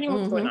Cupid's accordion.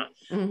 What's going on?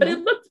 But it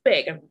looked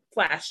big and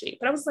flashy.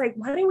 But I was like,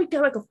 why didn't we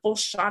get like a full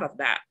shot of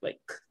that?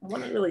 Like, I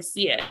want to really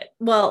see it.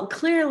 Well,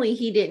 clearly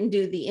he didn't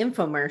do the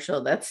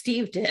infomercial that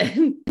Steve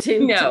did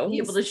to be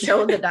able to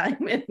show the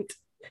diamond.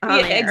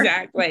 Yeah,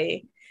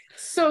 exactly.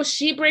 So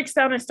she breaks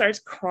down and starts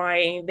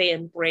crying. They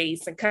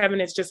embrace, and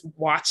Kevin is just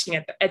watching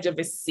at the edge of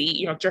his seat,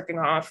 you know, jerking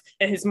off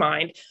in his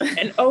mind.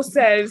 And O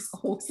says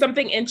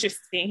something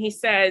interesting. He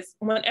says,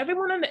 when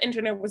everyone on the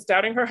internet was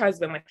doubting her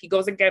husband, like he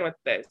goes again with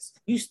this,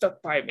 you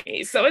stuck by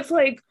me. So it's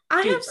like,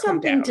 I have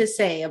something to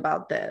say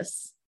about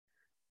this.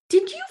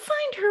 Did you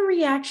find her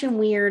reaction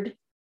weird?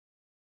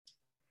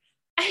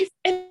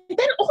 And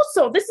then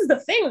also, this is the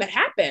thing that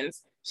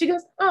happens. She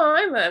goes, oh,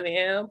 I love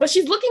you. But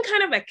she's looking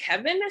kind of at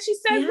Kevin as she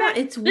says that.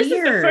 It's this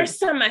weird. Is the first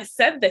time I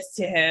said this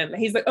to him.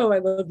 He's like, oh, I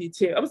love you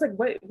too. I was like,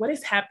 what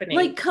is happening?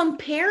 Like,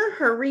 compare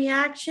her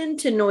reaction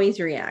to Noy's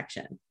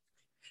reaction.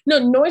 No,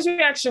 Noy's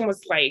reaction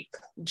was like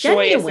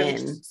joyous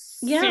and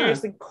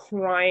seriously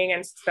crying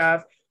and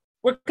stuff.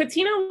 Where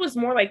Katina was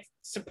more like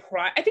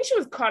surprised. I think she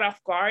was caught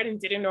off guard and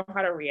didn't know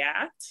how to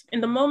react in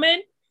the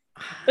moment.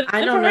 But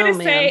I don't know, for her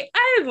to say,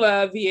 I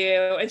love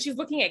you, and she's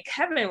looking at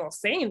Kevin while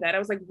saying that, I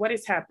was like, what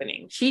is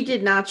happening? She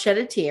did not shed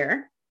a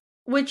tear,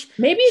 which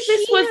maybe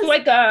this was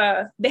like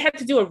they had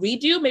to do a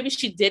redo. Maybe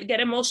she did get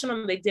emotional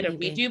and they did a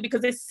redo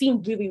because it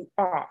seemed really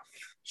off.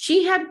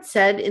 She had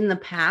said in the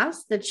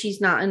past that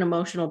she's not an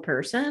emotional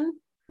person.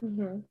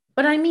 Mm-hmm.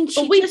 But I mean,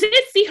 we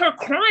did see her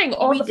crying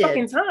all the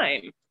fucking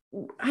time.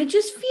 I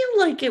just feel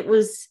like it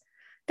was,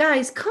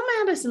 guys, come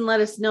at us and let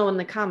us know in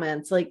the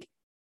comments. Like,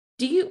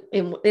 do you,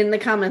 in the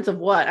comments of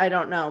what? I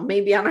don't know.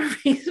 Maybe on our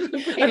Facebook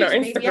page,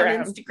 maybe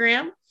on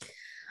Instagram.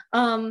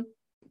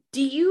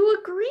 Do you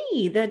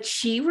agree that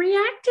she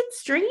reacted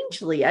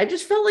strangely? I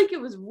just felt like it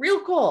was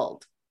real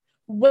cold.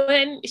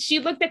 When she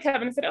looked at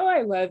Kevin and said, oh,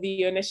 I love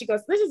you. And then she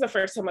goes, this is the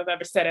first time I've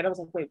ever said it. I was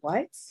like, wait,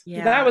 what?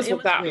 Yeah, that was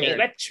what got me.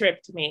 That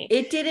tripped me.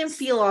 It didn't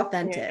feel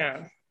authentic.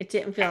 Yeah. It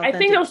didn't feel authentic. I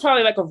think it was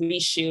probably like a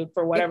reshoot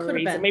for whatever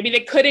reason. Maybe they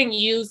couldn't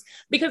use,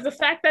 because the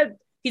fact that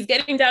he's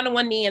getting down to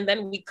one knee and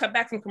then we cut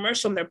back from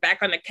commercial and they're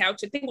back on the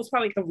couch, I think it was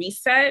probably like a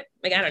reset.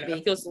 Like, I don't know.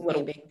 It feels a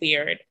little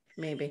weird.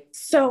 Maybe.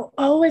 So,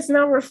 is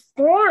now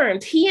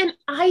reformed. He and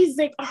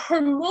Isaac are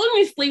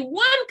harmoniously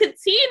one.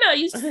 Katina,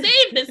 you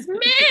saved this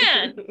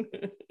man.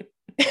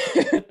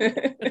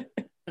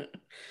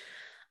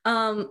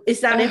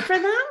 Is that it for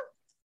them?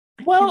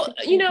 Well,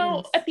 at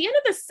the end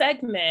of the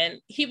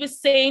segment, he was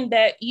saying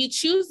that you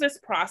choose this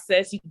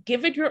process, you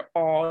give it your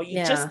all,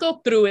 you just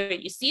go through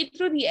it, you see it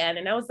through the end.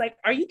 And I was like,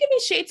 are you giving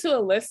shade to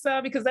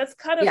Alyssa? Because that's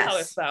kind of how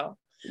it felt.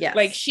 Yeah.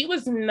 Like she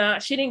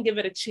didn't give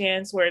it a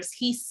chance, whereas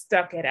he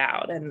stuck it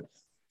out and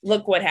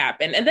look what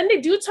happened. And then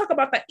they do talk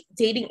about the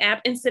dating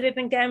app incident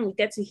again. We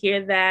get to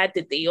hear that.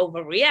 Did they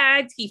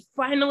overreact? He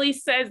finally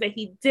says that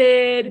he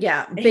did.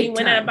 Yeah. And he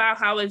went about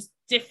how it's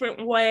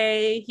different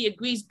way. He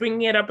agrees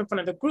bringing it up in front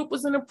of the group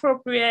was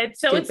inappropriate.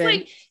 So it's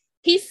like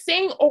he's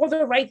saying all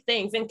the right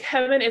things, and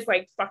Kevin is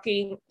like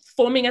fucking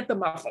foaming at the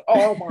mouth. Like,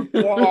 oh my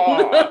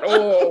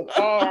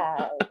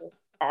god,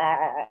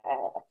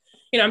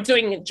 I'm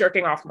doing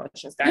jerking off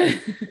motions, guys.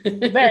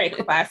 Very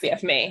classy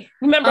of me.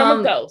 Remember, I'm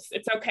a ghost.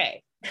 It's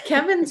okay.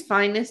 Kevin's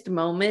finest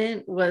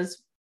moment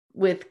was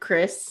with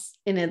Chris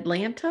in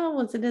Atlanta.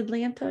 Was it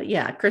Atlanta?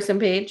 Yeah, Chris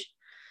and Paige.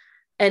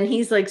 And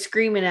he's like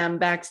screaming at him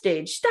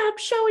backstage, stop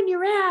showing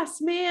your ass,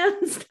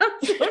 man.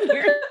 Stop showing your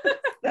ass.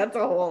 That's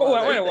a whole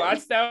I want to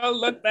watch that. I'll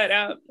look that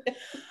up.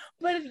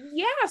 But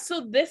yeah,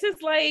 so this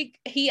is like,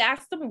 he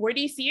asked them, where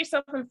do you see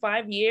yourself in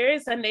 5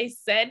 years? And they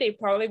said they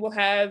probably will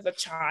have a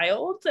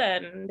child,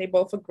 and they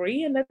both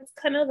agree. And that's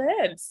kind of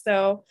it.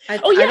 So, I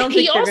don't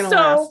think they're going to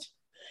last.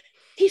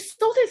 He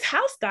sold his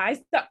house, guys.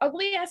 The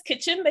ugly ass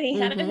kitchen that he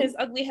had in his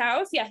ugly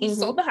house. Yeah, he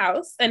sold the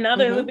house, and now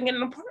they're living in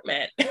an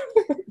apartment.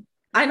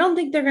 I don't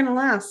think they're going to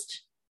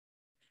last.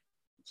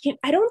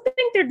 I don't think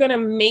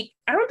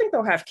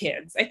they'll have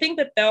kids. I think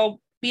that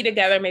they'll be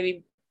together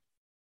maybe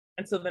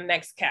until the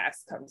next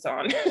cast comes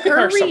on.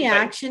 Her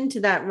reaction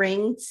to that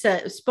ring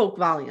spoke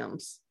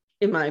volumes,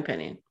 in my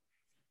opinion.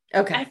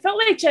 Okay. I felt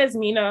like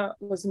Jasmina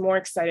was more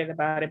excited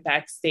about it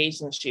backstage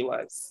than she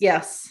was.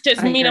 Yes.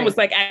 Jasmina was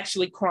like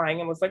actually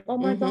crying and was like, oh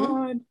my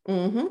God.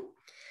 Mm-hmm.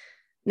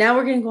 Now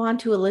we're going to go on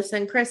to Alyssa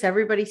and Chris,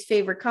 everybody's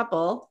favorite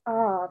couple.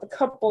 The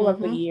couple of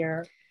the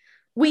year.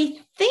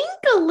 We think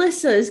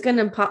Alyssa is going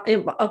to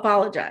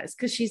apologize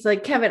because she's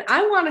like, Kevin,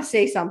 I want to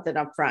say something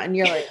up front. And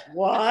you're like,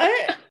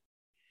 what?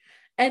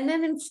 And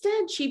then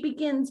instead she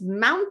begins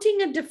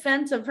mounting a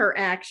defense of her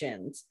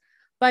actions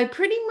by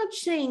pretty much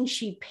saying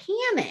she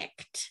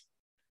panicked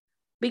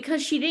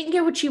because she didn't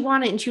get what she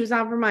wanted and she was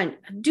out of her mind.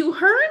 Do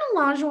her and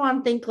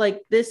Olajuwon think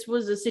like this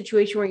was a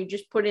situation where you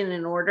just put in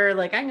an order?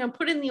 Like, I'm going to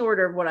put in the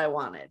order of what I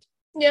wanted.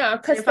 Yeah.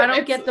 Because if I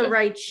don't get the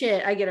right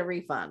shit, I get a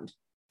refund.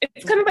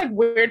 It's kind of like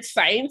weird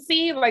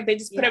sciencey. Like they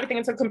just put everything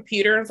into a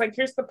computer. And it's like,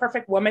 here's the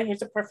perfect woman.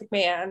 Here's the perfect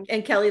man.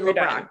 And Kelly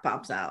LeBrock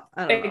pops out.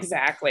 I don't know.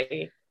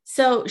 Exactly.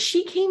 So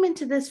she came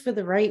into this for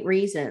the right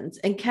reasons.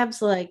 And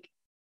Kev's like,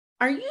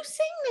 are you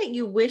saying that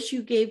you wish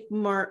you gave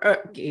Mark,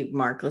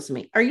 listen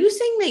to me. Are you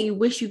saying that you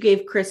wish you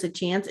gave Chris a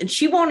chance? And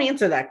she won't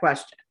answer that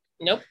question.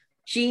 Nope.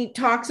 She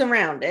talks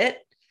around it.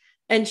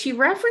 And she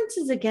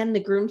references again the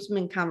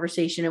groomsmen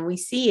conversation, and we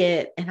see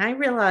it. And I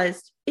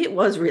realized it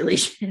was really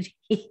shitty.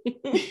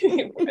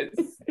 It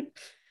was.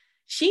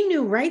 She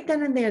knew right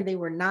then and there they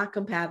were not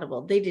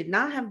compatible. They did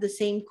not have the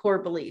same core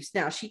beliefs.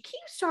 Now, she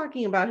keeps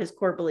talking about his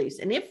core beliefs.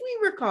 And if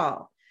we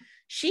recall,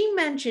 she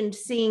mentioned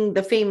seeing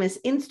the famous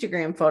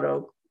Instagram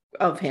photo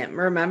of him,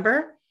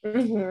 remember?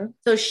 Mm-hmm.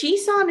 So she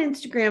saw an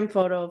Instagram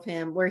photo of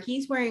him where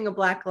he's wearing a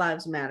Black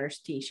Lives Matter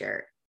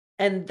t-shirt.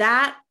 And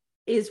that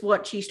is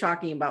what she's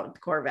talking about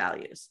with core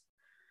values.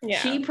 Yeah.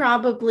 She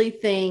probably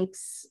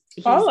thinks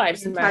all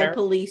lives matter.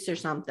 Police or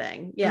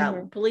something.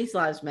 Yeah, police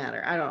lives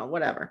matter. I don't know,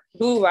 whatever.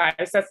 Blue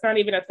lives. That's not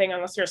even a thing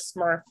unless you're a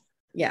Smurf.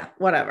 Yeah,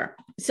 whatever.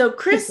 So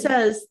Chris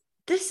says,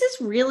 this is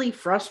really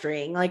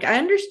frustrating. Like, I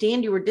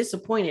understand you were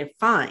disappointed,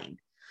 fine.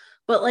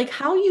 But like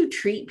how you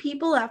treat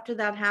people after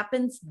that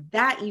happens,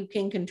 that you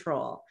can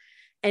control.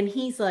 And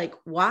he's like,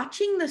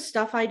 watching the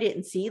stuff I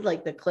didn't see,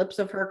 like the clips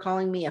of her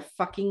calling me a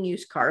fucking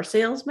used car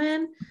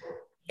salesman.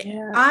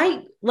 Yeah.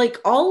 I like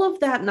all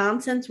of that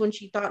nonsense when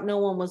she thought no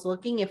one was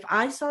looking. If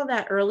I saw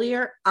that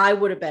earlier, I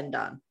would have been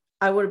done.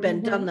 I would have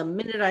been done the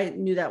minute I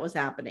knew that was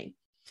happening.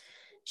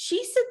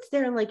 She sits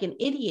there like an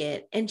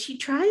idiot and she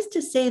tries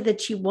to say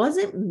that she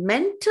wasn't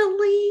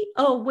mentally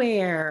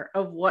aware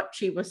of what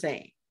she was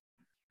saying.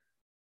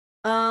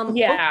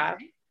 Yeah.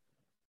 Okay.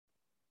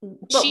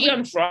 She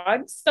on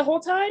drugs the whole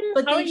time?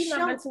 But how are you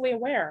not mentally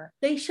aware?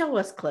 They show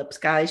us clips,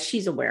 guys.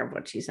 She's aware of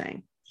what she's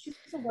saying. She's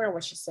aware of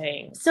what she's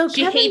saying. So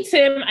she hates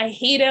him. I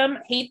hate him.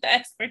 Hate the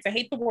experts. I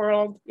hate the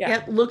world. Yeah.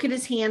 Yep. Look at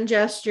his hand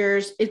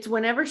gestures. It's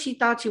whenever she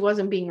thought she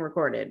wasn't being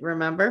recorded.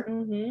 Remember?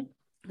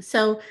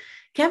 So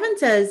Kevin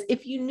says,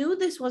 if you knew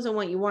this wasn't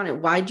what you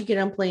wanted, why'd you get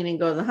on plane and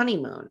go to the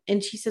honeymoon?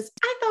 And she says,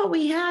 I thought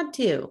we had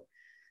to.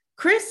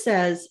 Chris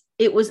says,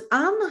 it was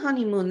on the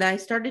honeymoon that I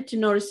started to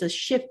notice a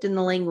shift in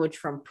the language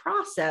from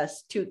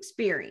process to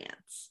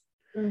experience.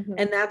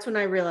 And that's when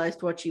I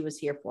realized what she was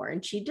here for.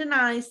 And she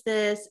denies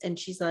this. And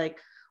she's like,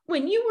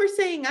 when you were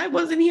saying I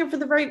wasn't here for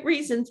the right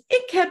reasons,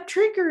 it kept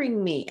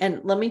triggering me.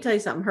 And let me tell you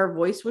something, her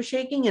voice was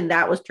shaking and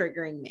that was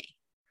triggering me.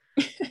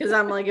 Because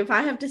I'm like, if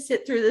I have to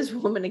sit through this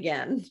woman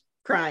again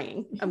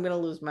crying, I'm going to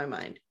lose my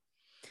mind.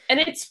 And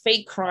it's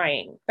fake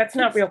crying. That's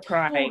not real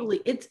crying.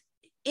 Totally. It's,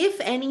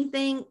 if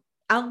anything,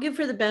 I'll give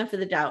her the benefit of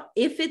the doubt.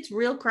 If it's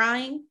real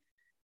crying,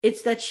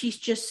 it's that she's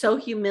just so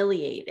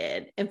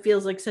humiliated and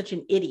feels like such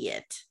an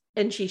idiot.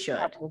 And she should.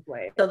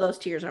 Probably. So those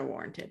tears are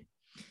warranted.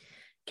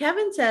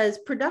 Kevin says,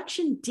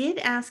 production did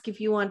ask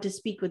if you want to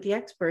speak with the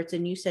experts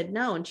and you said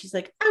no. And she's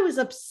like, I was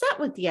upset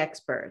with the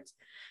experts.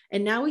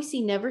 And now we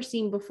see never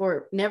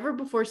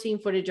before seen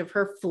footage of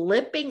her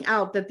flipping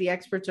out that the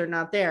experts are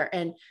not there.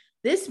 And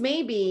this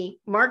may be,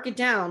 mark it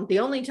down, the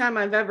only time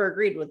I've ever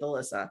agreed with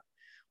Alyssa,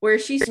 where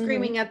she's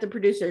screaming at the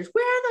producers,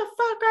 where the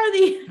fuck are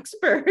the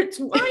experts?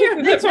 Why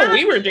are they That's what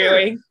we were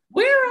doing.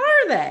 Where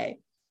are they?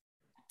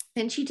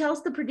 And she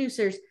tells the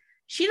producers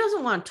she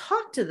doesn't want to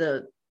talk to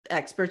the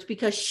experts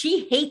because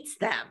she hates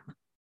them.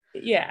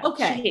 Yeah.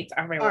 Okay. She hates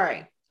everyone. All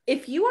right.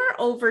 If you are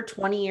over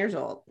 20 years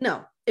old,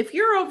 if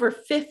you're over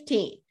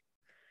 15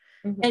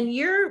 and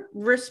your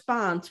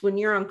response when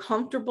you're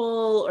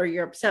uncomfortable or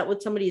you're upset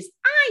with somebody is,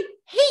 I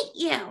hate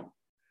you.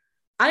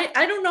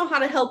 I don't know how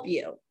to help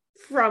you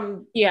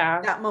from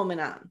that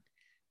moment on.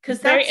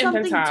 Because that's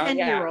something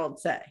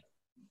 10-year-olds say. I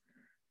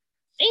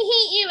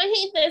hate you. I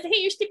hate this. I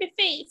hate your stupid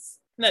face.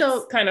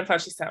 That's kind of how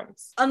she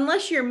sounds.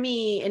 Unless you're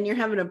me and you're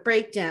having a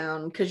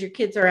breakdown because your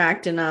kids are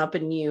acting up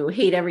and you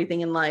hate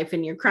everything in life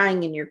and you're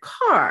crying in your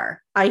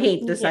car. I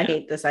hate this. I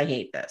hate this. I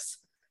hate this.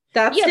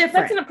 That's different.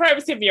 That's in the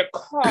privacy of your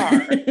car.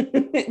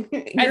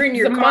 You're in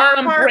your car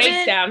mom apartment.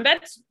 Breakdown.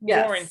 That's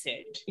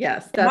warranted.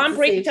 Yes. Mom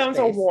breakdowns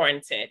are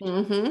warranted.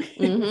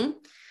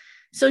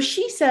 So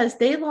she says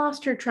they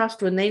lost her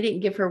trust when they didn't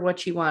give her what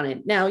she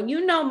wanted. Now,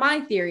 my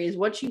theory is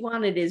what she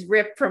wanted is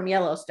Rip from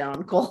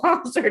Yellowstone, Cole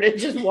Hauser, to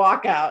just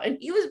walk out. And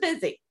he was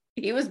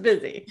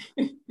busy.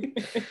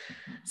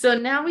 So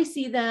now we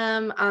see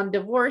them on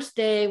divorce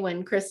day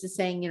when Chris is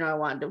saying, I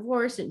want a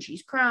divorce, and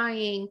she's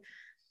crying.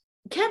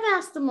 Kev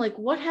asked them, like,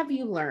 what have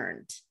you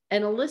learned?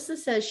 And Alyssa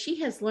says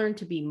she has learned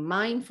to be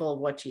mindful of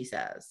what she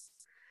says.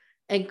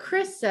 And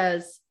Chris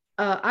says,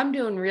 I'm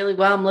doing really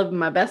well. I'm living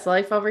my best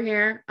life over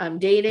here. I'm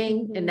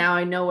dating and now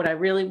I know what I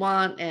really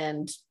want.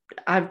 And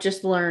I've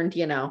just learned,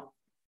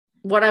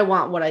 what I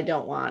want, what I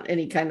don't want. And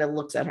he kind of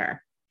looks at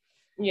her.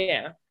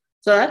 Yeah.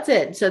 So that's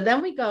it. So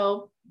then we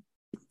go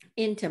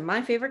into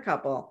my favorite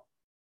couple,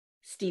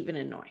 Stephen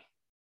and Noy.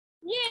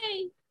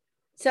 Yay.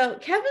 So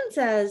Kevin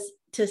says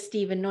to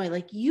Stephen Noy,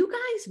 like, you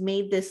guys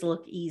made this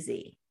look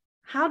easy.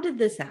 How did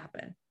this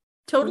happen?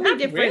 Totally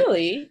different.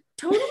 Really?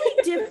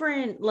 Totally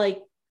different,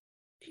 like,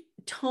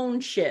 tone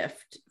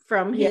shift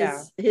from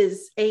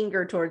his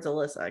anger towards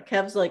Alyssa.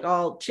 Kev's like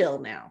all chill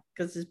now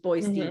because his boy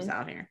Steve's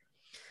out here.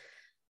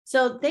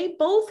 So they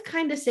both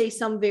kind of say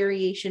some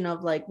variation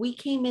of like, we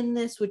came in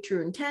this with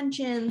true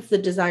intentions, the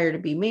desire to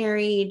be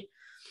married.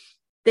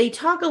 They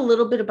talk a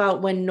little bit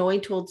about when Noy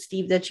told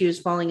Steve that she was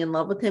falling in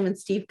love with him and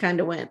Steve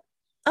kind of went,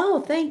 oh,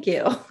 thank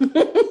you.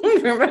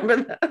 Remember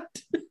that?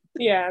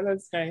 Yeah,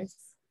 that's nice.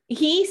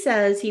 He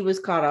says he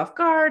was caught off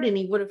guard and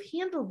he would have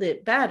handled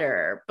it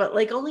better. But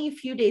like only a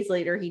few days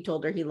later, he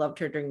told her he loved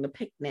her during the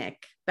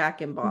picnic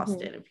back in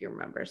Boston, if you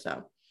remember.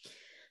 So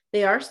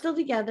they are still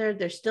together.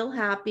 They're still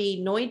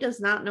happy. Noy does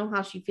not know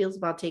how she feels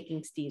about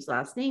taking Steve's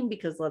last name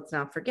because let's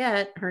not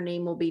forget, her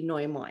name will be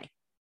Noy Moy.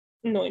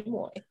 Noy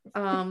Moy.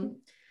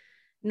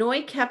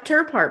 Noy kept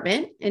her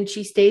apartment and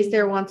she stays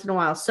there once in a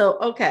while. So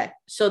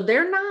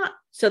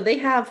they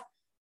have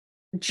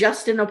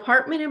just an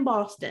apartment in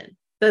Boston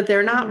that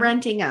they're not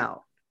renting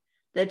out.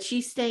 that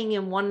she's staying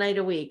in one night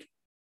a week,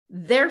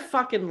 they're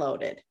fucking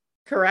loaded.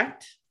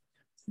 Correct?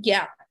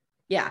 Yeah.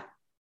 Yeah.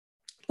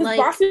 Because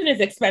Boston is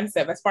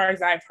expensive as far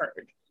as I've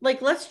heard.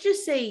 Like, let's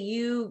just say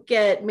you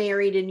get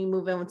married and you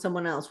move in with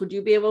someone else. Would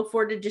you be able to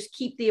afford to just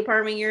keep the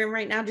apartment you're in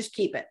right now? Just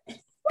keep it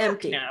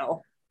empty.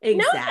 No.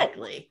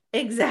 Exactly. No.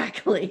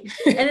 Exactly.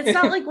 And it's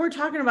not like we're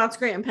talking about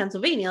Scranton,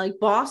 Pennsylvania. Like,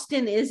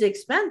 Boston is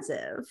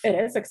expensive. It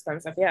is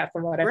expensive. Yeah.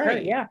 From what I've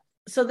heard. Yeah.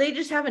 So they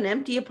just have an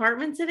empty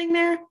apartment sitting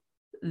there.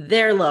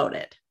 They're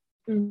loaded.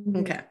 Mm-hmm.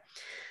 Okay.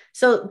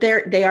 So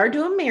they are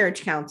doing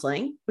marriage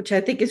counseling, which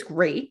I think is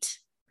great.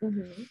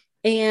 Mm-hmm.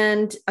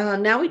 And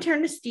now we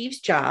turn to Steve's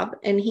job,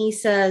 and he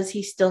says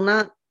he's still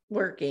not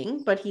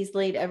working, but he's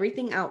laid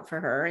everything out for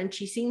her, and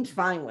she seems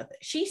fine with it.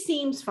 She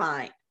seems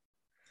fine.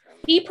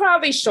 He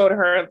probably showed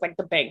her like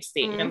the bank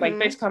statement, like,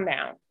 bitch, come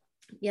down.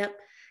 Yep.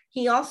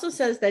 He also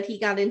says that he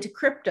got into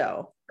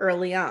crypto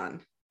early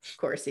on. Of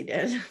course he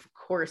did. Of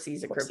course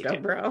he's a crypto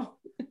bro.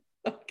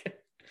 Okay.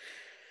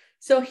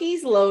 So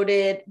he's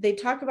loaded. They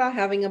talk about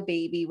having a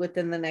baby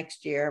within the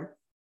next year.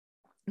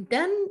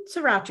 Then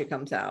Sriracha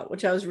comes out,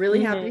 which I was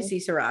really happy to see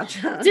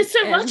Sriracha. Did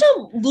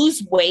Sriracha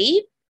lose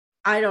weight?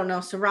 I don't know.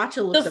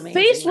 Sriracha looks amazing. The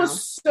face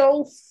was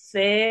so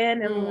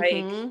thin and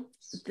like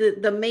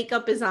the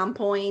makeup is on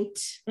point.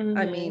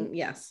 I mean,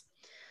 yes.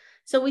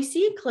 So we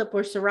see a clip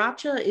where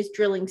Sriracha is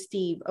drilling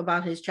Steve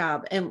about his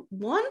job. And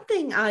one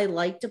thing I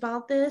liked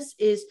about this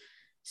is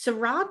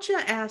Sriracha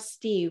asked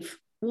Steve,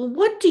 well,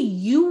 what do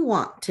you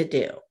want to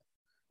do?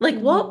 Like,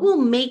 what will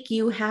make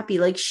you happy?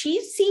 Like,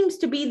 she seems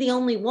to be the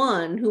only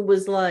one who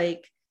was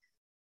like,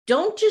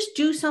 don't just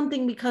do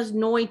something because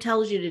Noi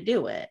tells you to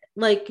do it.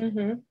 Like,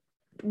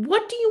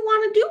 what do you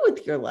want to do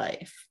with your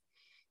life?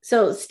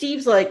 So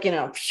Steve's like,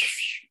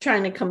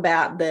 trying to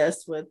combat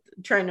this with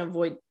trying to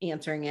avoid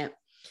answering it.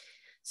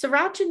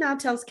 Sriracha now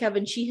tells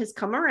Kevin she has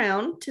come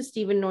around to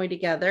Steve and Noi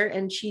together,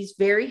 and she's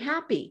very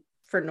happy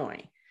for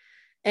Noi.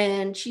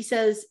 And she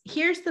says,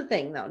 here's the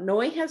thing, though.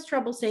 Noi has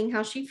trouble saying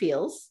how she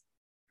feels.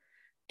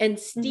 And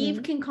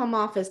Steve can come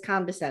off as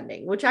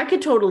condescending, which I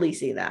could totally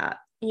see that.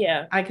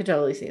 Yeah. I could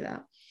totally see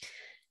that.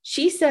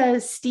 She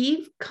says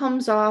Steve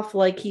comes off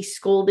like he's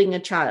scolding a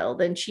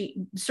child. And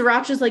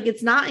Sriracha's like,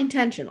 it's not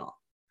intentional,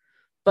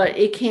 but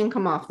it can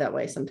come off that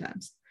way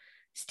sometimes.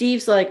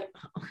 Steve's like,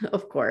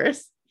 of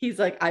course. He's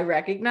like, I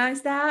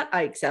recognize that.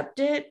 I accept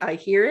it. I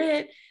hear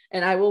it.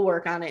 And I will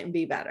work on it and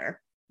be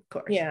better. Of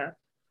course. Yeah.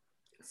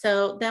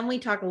 So then we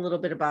talk a little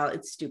bit about,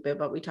 it's stupid,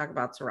 but we talk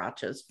about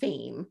Sriracha's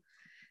fame.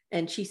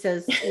 And she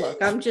says,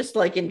 look, I'm just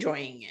like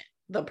enjoying it,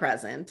 the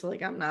present.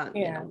 Like, I'm not,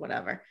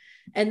 whatever.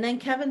 And then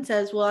Kevin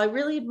says, well, I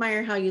really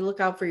admire how you look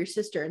out for your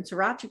sister. And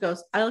Sriracha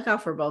goes, I look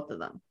out for both of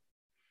them.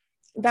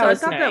 I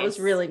thought that was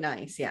really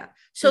nice. Yeah.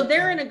 So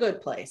they're in a good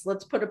place.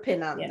 Let's put a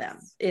pin on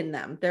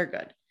them. They're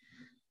good.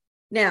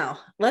 Now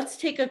let's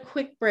take a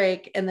quick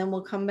break, and then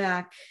we'll come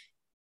back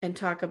and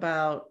talk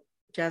about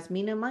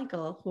Jasmine and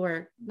Michael, who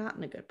are not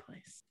in a good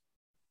place.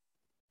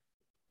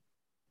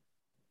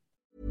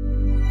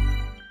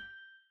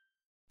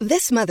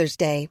 This Mother's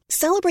Day,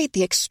 celebrate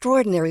the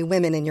extraordinary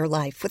women in your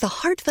life with a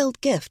heartfelt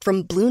gift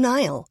from Blue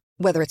Nile.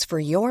 Whether it's for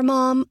your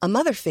mom, a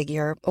mother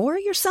figure, or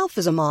yourself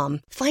as a mom,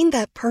 find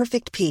that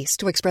perfect piece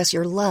to express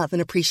your love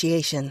and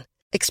appreciation.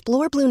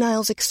 Explore Blue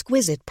Nile's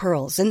exquisite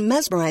pearls and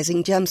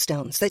mesmerizing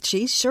gemstones that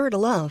she's sure to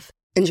love.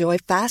 Enjoy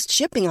fast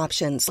shipping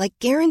options like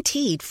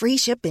guaranteed free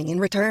shipping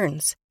and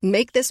returns.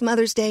 Make this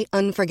Mother's Day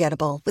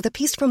unforgettable with a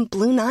piece from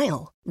Blue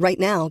Nile. Right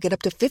now, get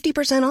up to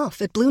 50%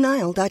 off at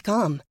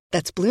BlueNile.com.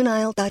 That's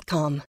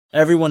BlueNile.com.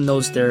 Everyone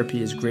knows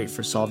therapy is great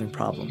for solving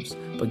problems,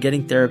 but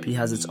getting therapy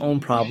has its own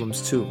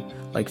problems too,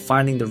 like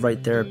finding the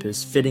right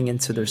therapist, fitting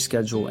into their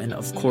schedule, and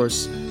of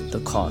course,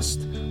 the cost.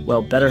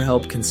 Well,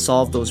 BetterHelp can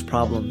solve those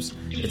problems.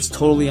 It's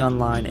totally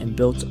online and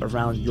built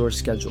around your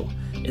schedule.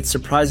 It's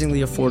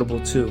surprisingly affordable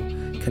too.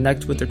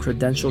 Connect with a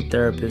credentialed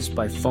therapist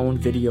by phone,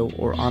 video,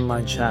 or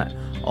online chat,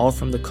 all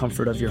from the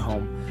comfort of your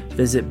home.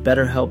 Visit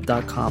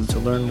BetterHelp.com to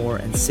learn more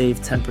and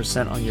save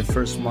 10% on your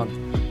first month.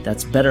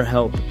 That's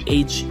BetterHelp,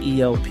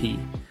 H-E-L-P.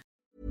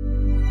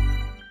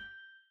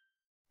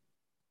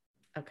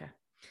 Okay.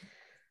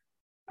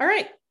 All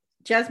right.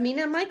 Jasmine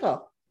and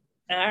Michael.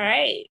 All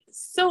right.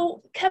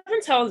 So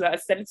Kevin tells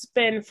us that it's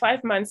been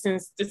 5 months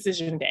since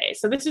decision day.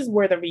 So this is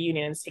where the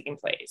reunion is taking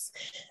place.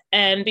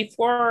 And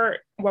before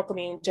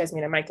welcoming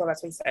Jasmine and Michael,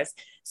 that's what he says.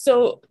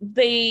 So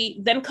they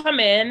then come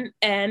in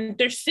and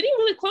they're sitting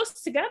really close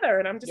together.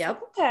 And I'm just like,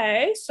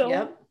 okay,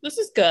 so this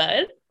is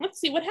good. Let's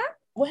see what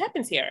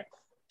happens here.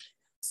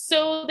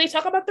 So they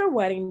talk about their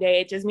wedding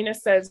day. Jasmina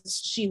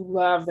says she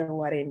loved their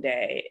wedding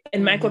day.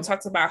 And Michael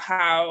talks about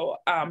how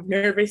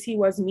nervous he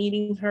was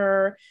meeting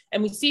her.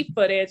 And we see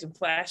footage and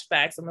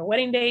flashbacks on the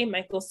wedding day.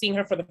 Michael seeing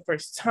her for the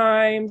first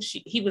time.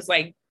 He was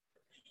like,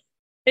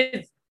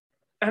 I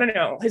don't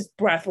know, his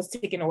breath was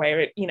taken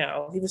away. He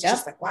was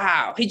just like,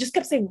 wow. He just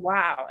kept saying,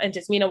 wow. And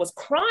Jasmina was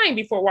crying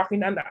before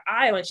walking down the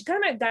aisle. And she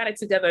kind of got it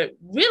together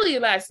really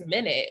last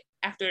minute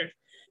after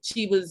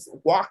she was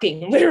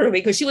walking, literally,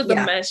 because she was a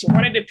mess. She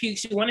wanted to puke.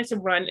 She wanted to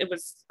run. It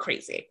was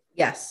crazy.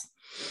 Yes.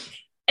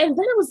 And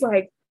then it was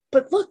like,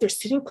 but look, they're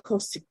sitting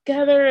close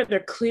together. They're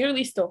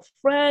clearly still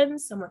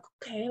friends. I'm like,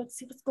 okay, let's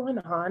see what's going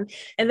on.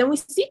 And then we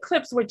see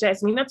clips where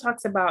Jasmina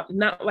talks about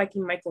not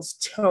liking Michael's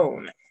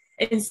tone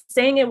and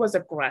saying it was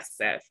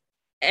aggressive.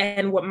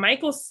 And what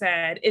Michael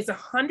said is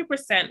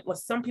 100% what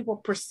some people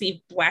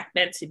perceive Black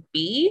men to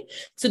be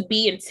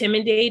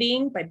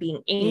intimidating by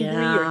being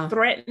angry or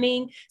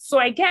threatening. So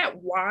I get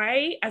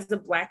why, as a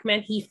Black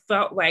man, he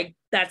felt like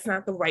that's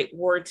not the right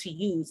word to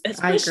use,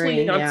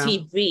 especially on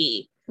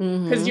TV,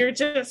 because you're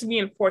just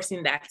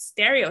reinforcing that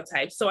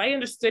stereotype. So I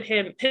understood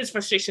his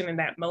frustration in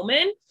that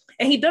moment.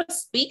 And he does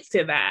speak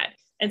to that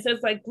and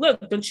says like,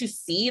 look, don't you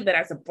see that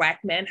as a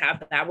Black man, how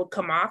that would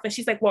come off? And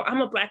she's like, well,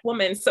 I'm a Black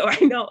woman, so I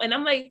know. And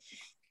I'm like,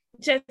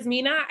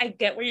 Jasmina, I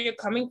get where you're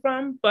coming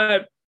from,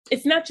 but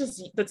it's not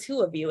just the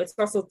two of you, it's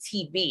also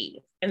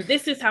TV. And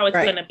this is how it's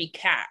going to be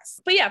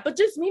cast. But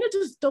Jasmina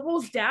just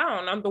doubles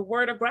down on the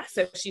word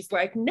aggressive. She's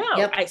like, no,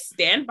 I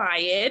stand by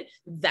it.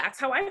 That's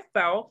how I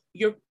felt.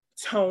 Your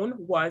tone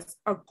was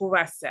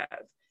aggressive.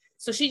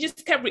 So she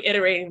just kept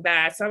reiterating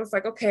that. So I was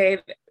like, okay,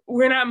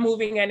 we're not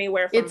moving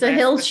anywhere. It's a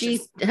hill she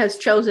has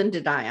chosen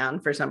to die on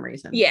for some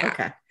reason. Yeah.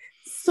 Okay.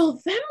 So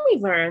then we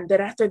learned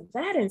that after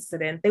that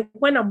incident, they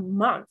went a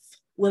month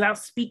without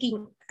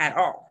speaking at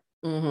all.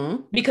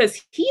 Because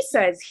he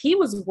says he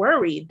was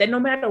worried that no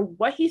matter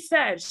what he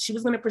said, she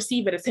was going to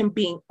perceive it as him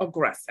being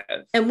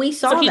aggressive. And we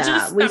saw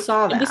that. We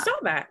saw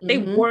that. They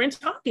weren't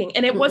talking.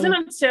 And it wasn't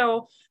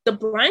until the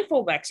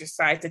blindfold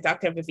exercise that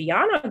Dr.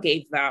 Viviana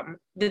gave them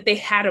that they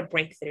had a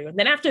breakthrough. And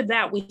then after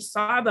that, we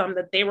saw them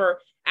that they were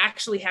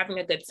actually having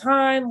a good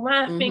time,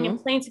 laughing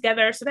and playing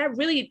together. So that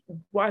really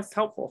was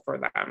helpful for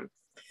them.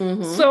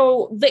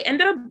 So they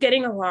ended up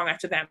getting along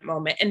after that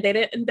moment, and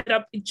they ended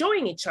up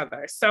enjoying each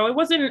other. So it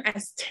wasn't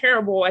as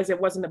terrible as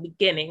it was in the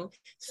beginning.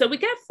 So we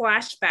get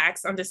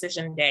flashbacks on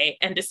decision day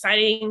and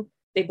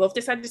they both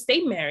decided to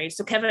stay married.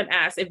 So Kevin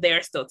asked if they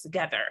are still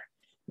together.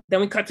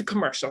 Then we cut to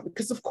commercial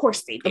because of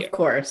course they do. Of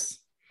course.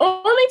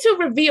 Only to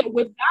reveal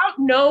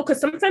because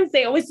sometimes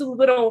they always do a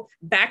little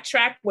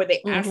backtrack where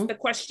they ask the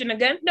question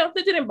again. No,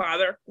 they didn't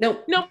bother.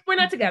 Nope, we're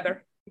not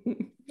together.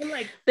 I'm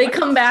like, they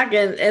come back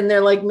and they're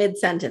like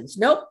mid-sentence.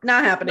 Nope,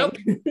 not happening.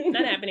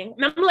 Not happening.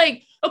 And I'm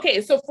like,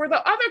 okay, so for the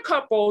other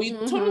couple, you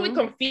totally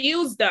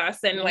confused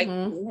us and like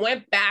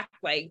went back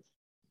like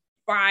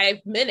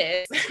 5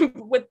 minutes.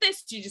 With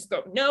this, you just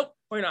go, nope,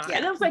 we're not. Yeah.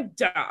 And I was like,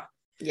 duh.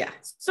 Yeah.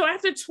 So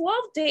after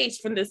 12 days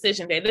from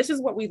decision day, this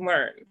is what we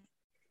learned.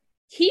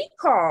 He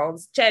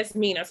calls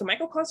Jasmina. So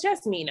Michael calls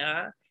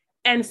Jasmina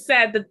and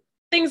said that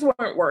things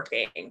weren't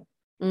working.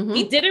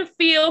 He didn't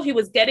feel he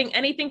was getting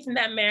anything from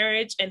that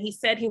marriage. And he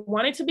said he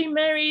wanted to be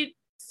married.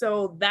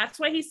 So that's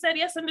why he said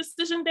yes on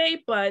decision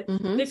day. But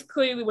this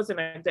clearly wasn't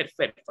a good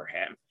fit for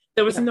him.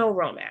 There was no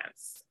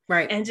romance.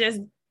 Right. And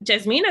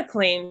Jasmina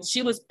claims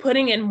she was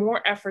putting in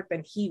more effort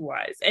than he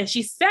was. And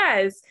she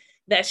says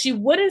that she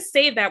wouldn't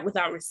say that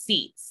without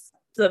receipts.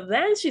 So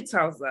then she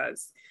tells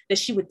us that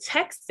she would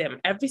text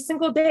him every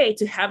single day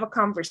to have a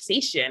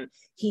conversation.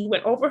 He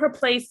went over her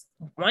place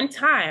one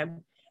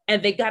time,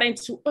 and they got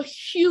into a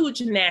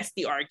huge,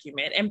 nasty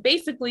argument. And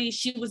basically,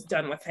 she was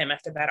done with him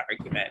after that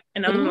argument.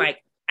 And I'm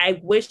like, I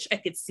wish I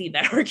could see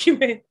that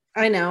argument.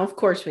 I know. Of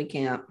course we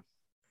can't.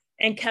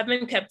 And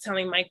Kevin kept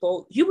telling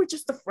Michael, you were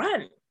just a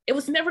friend. It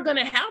was never going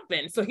to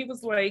happen. So he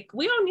was like,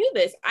 we all knew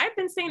this. I've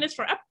been saying this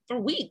for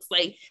weeks.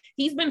 Like,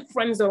 he's been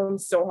friend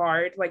zoned so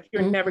hard. Like,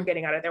 you're never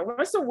getting out of there.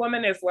 Once a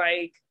woman is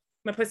like,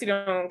 my pussy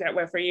don't get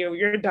wet for you,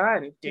 you're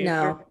done, dude.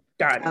 No.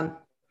 You're done.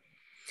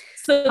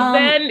 So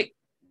then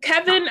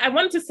Kevin, I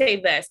wanted to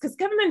say this because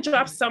Kevin then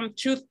dropped some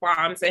truth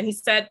bombs, and he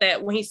said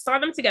that when he saw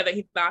them together,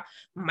 he thought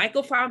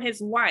Michael found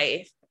his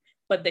wife,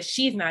 but that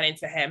she's not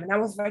into him. And I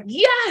was like,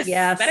 yes,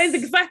 that is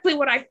exactly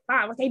what I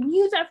thought. Like, I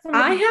knew that from the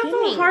beginning.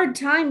 have a hard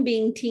time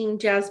being team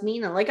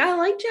Jasmina. Like, I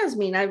like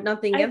Jasmina. I have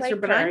nothing against her,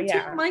 but I'm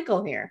team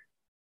Michael here.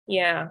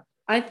 Yeah.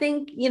 I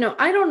think,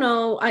 I don't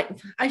know.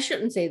 I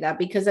shouldn't say that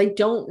because I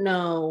don't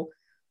know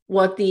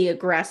what the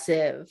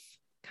aggressive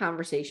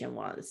conversation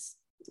was.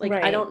 Like,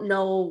 I don't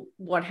know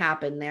what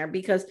happened there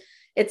because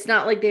it's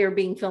not like they were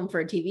being filmed for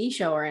a TV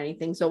show or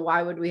anything. So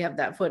why would we have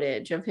that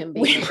footage of him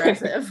being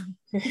aggressive?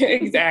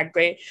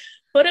 Exactly.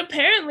 But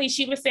apparently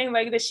she was saying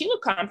like that she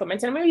would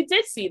compliment him. And we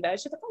did see that.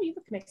 She's like, oh, you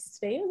look nice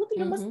today. Look at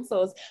your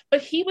muscles.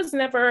 But he was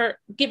never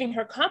giving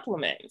her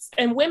compliments.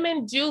 And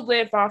women do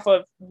live off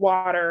of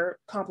water,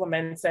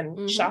 compliments,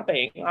 and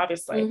shopping,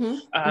 obviously.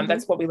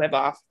 That's what we live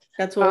off.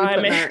 That's what we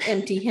put in our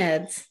empty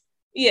heads.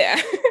 Yeah.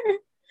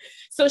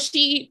 So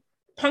she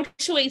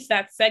punctuates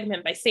that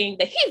segment by saying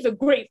that he's a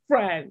great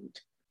friend.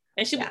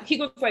 And he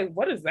goes like,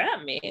 what does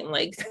that mean?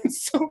 Like,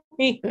 so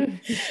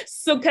mean.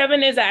 So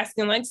Kevin is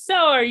asking like, so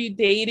are you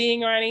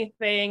dating or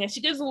anything? And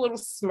she gives a little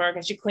smirk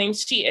and she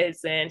claims she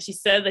isn't. She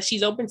said that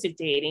she's open to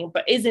dating,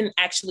 but isn't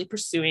actually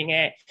pursuing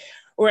it.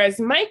 Whereas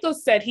Michael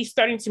said he's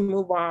starting to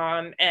move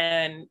on.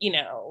 And,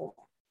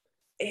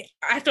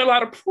 after a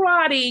lot of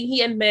prodding,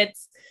 he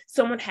admits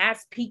someone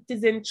has piqued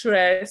his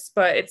interest,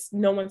 but it's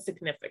no one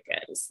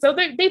significant. So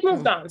they've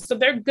moved on. So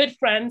they're good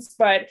friends,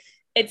 but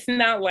it's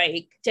not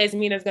like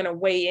Jasmina's going to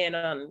weigh in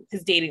on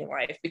his dating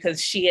life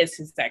because she is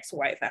his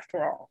ex-wife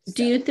after all. So.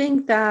 Do you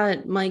think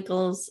that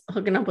Michael's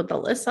hooking up with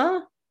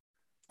Alyssa?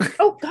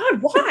 Oh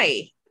God,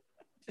 why?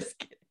 Just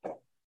kidding.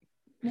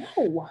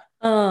 No.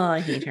 Oh, I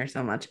hate her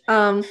so much.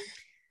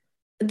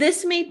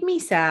 This made me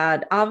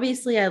sad.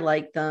 Obviously, I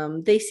like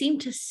them. They seem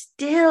to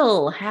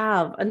still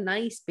have a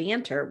nice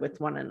banter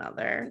with one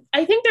another.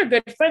 I think they're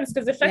good friends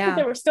because the fact that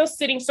they were still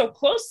sitting so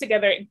close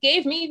together, it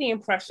gave me the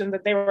impression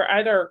that they were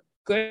either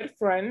good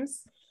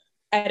friends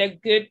at a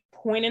good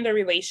point in the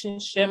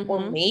relationship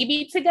or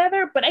maybe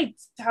together, but I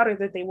doubted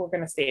that they were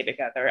going to stay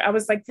together. I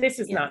was like, this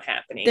is not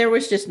happening. There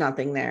was just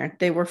nothing there.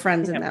 They were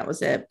friends and that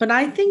was it. But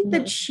I think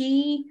that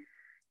she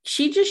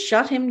just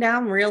shut him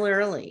down real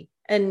early.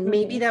 And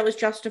maybe that was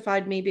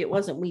justified. Maybe it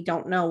wasn't. We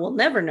don't know. We'll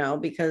never know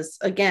because,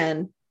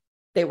 again,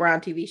 they were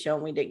on TV show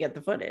and we didn't get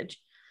the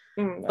footage.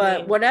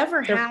 But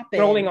whatever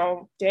happened. Rolling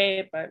all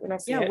day, but we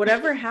don't see it.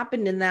 Whatever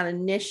happened in that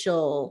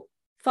initial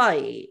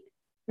fight,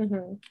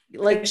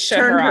 like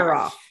turned her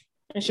off.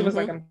 And she was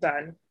like, I'm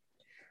done.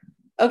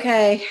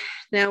 Okay.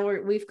 Now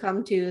we've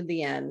come to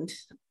the end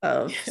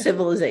of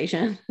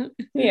civilization.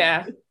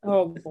 Yeah.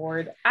 Oh,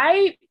 Lord.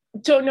 I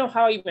don't know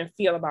how I even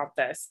feel about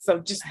this. So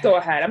just go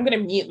ahead. I'm going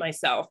to mute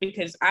myself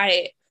because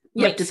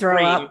you have to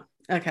throw up.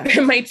 Okay. I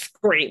might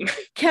scream.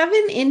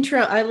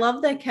 I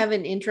love that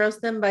Kevin intros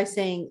them by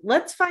saying,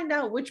 let's find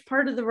out which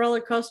part of the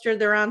roller coaster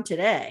they're on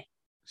today.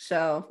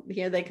 So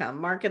here they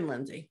come, Mark and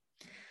Lindsay.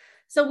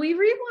 So we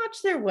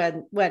rewatched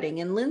their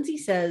wedding and Lindsay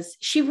says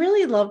she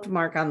really loved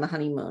Mark on the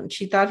honeymoon.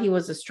 She thought he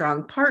was a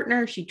strong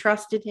partner. She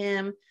trusted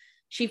him.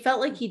 She felt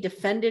like he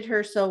defended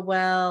her so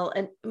well.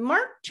 And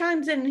Mark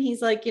chimes in and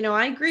he's like,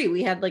 I agree.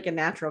 We had like a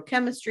natural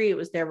chemistry. It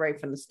was there right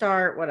from the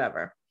start,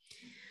 whatever.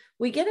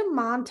 We get a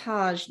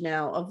montage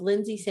now of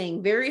Lindsay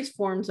saying various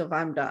forms of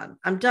I'm done.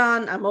 I'm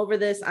done. I'm over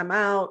this. I'm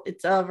out.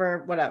 It's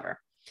over, whatever.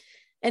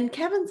 And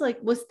Kevin's like,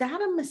 was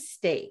that a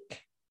mistake?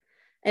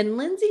 And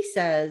Lindsay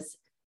says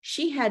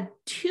she had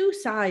two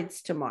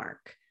sides to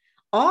Mark.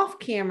 Off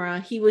camera,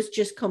 he was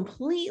just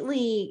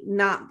completely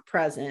not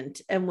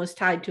present and was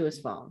tied to his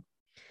phone.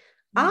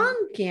 On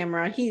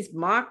camera, he's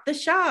mocked the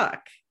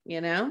shock,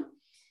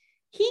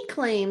 He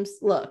claims,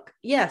 look,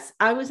 yes,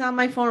 I was on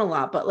my phone a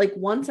lot, but like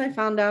once I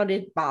found out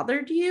it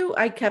bothered you,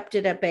 I kept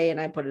it at bay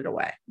and I put it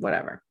away,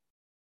 whatever.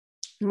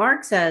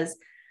 Mark says,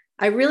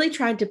 I really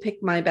tried to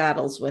pick my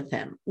battles with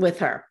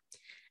her.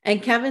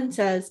 And Kevin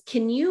says,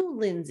 can you,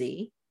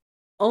 Lindsay,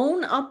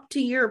 own up to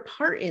your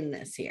part in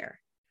this here?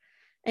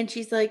 And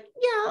she's like,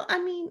 yeah,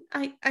 I mean,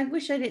 I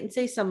wish I didn't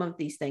say some of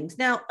these things.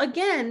 Now,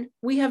 again,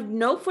 we have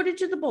no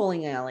footage of the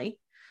bowling alley.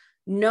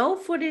 No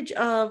footage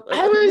of,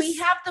 we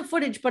have the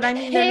footage, but I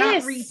mean, they're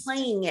not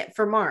replaying it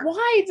for Mark.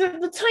 Why?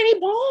 The tiny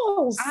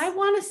balls. I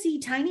want to see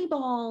tiny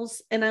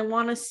balls and I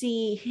want to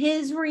see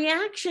his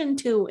reaction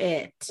to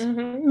it.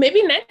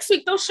 Maybe next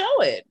week they'll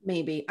show it.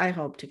 Maybe. I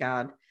hope to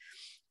God.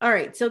 All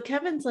right. So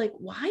Kevin's like,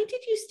 why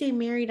did you stay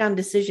married on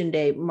decision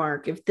day,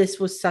 Mark, if this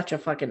was such a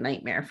fucking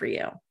nightmare for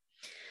you?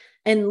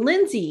 And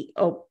Lindsay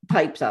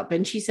pipes up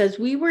and she says,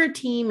 we were a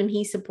team and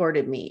he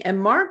supported me.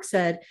 And Mark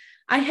said,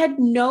 I had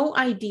no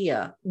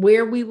idea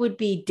where we would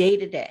be day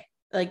to day.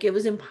 Like it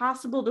was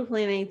impossible to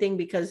plan anything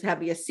because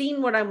have you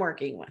seen what I'm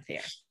working with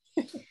here?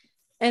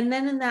 And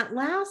then in that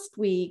last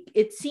week,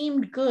 it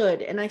seemed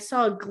good. And I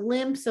saw a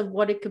glimpse of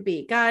what it could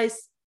be.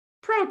 Guys,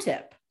 pro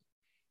tip,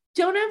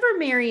 don't ever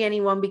marry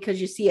anyone because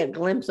you see a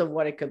glimpse of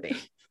what it could be.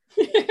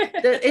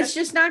 It's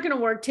just not going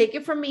to work. Take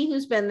it from me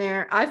who's been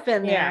there. I've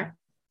been there.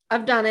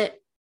 I've done it.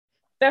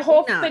 That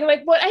whole thing,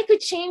 like, well, I could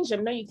change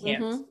him. No, you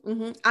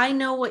can't. I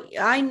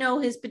know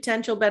his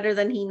potential better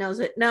than he knows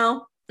it.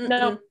 No,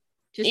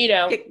 just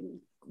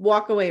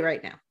walk away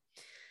right now.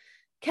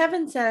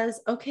 Kevin says,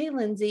 okay,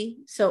 Lindsay,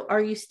 so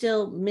are you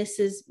still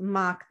Mrs.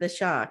 Mock the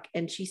Shock?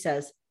 And she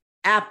says,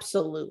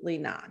 absolutely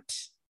not.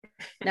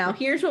 Now,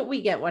 here's what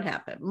we get. What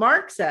happened?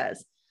 Mark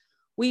says,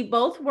 we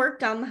both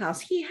worked on the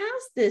house. He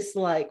has this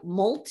like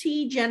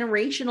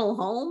multi-generational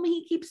home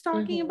he keeps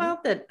talking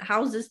about that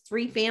houses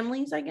 3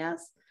 families, I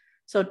guess.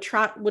 So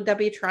would that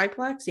be a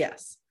triplex?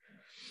 Yes.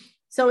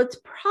 So it's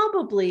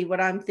probably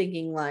what I'm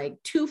thinking, like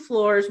 2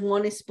 floors,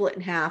 one is split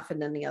in half, and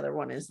then the other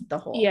one is the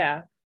whole.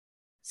 Yeah.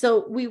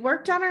 So we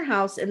worked on our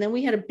house and then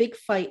we had a big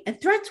fight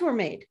and threats were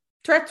made,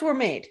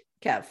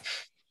 Kev.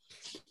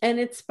 And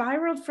it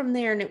spiraled from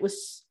there. And it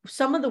was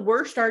some of the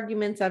worst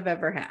arguments I've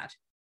ever had.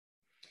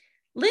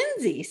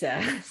 Lindsay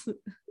says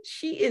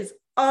she is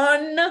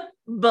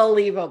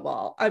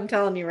unbelievable. I'm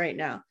telling you right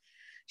now.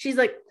 She's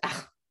like,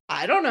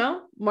 I don't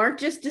know. Mark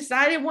just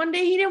decided one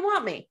day he didn't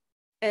want me.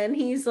 And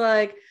he's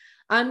like,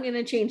 I'm going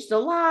to change the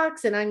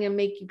locks and I'm going to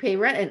make you pay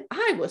rent. And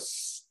I was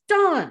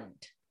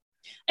stunned.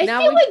 I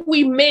feel like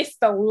we missed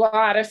a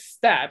lot of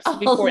steps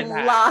before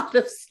that. A lot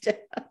of steps.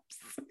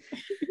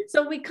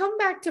 So we come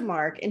back to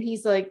Mark and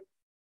he's like,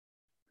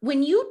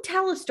 when you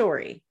tell a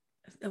story,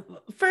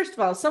 first of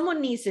all, someone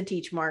needs to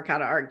teach Mark how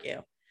to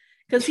argue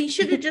because he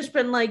should have just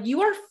been like,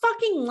 you are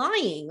fucking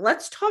lying.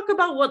 Let's talk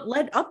about what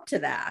led up to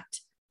that.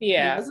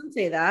 Yeah. He doesn't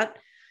say that.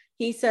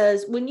 He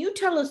says, when you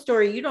tell a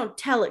story, you don't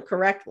tell it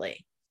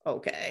correctly.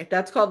 Okay,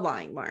 that's called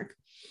lying, Mark.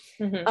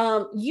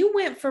 You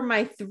went for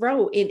my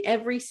throat in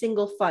every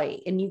single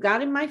fight, and you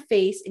got in my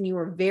face, and you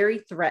were very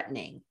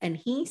threatening. And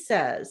he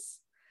says,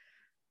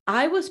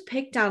 I was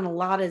picked on a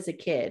lot as a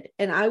kid,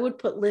 and I would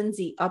put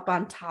Lindsay up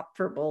on top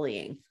for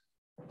bullying.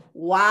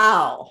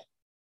 Wow.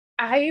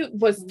 I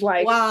was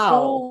like,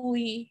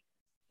 holy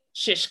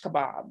shish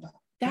kebab.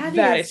 That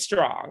is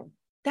strong.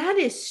 That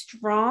is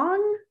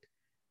strong.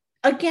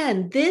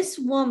 Again, this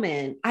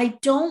woman, I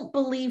don't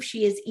believe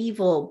she is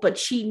evil, but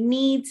she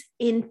needs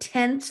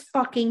intense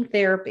fucking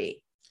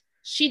therapy.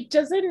 She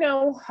doesn't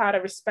know how to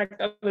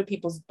respect other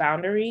people's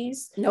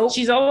boundaries. Nope.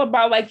 She's all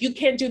about like, you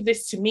can't do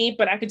this to me,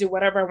 but I could do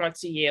whatever I want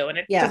to you. And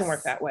it doesn't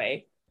work that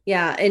way.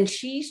 Yeah. And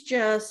she's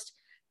just,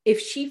 if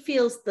she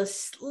feels the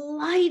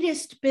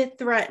slightest bit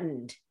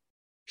threatened,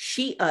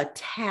 she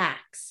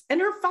attacks.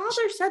 And her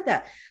father said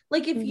that.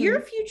 Like, if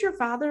your future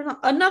father,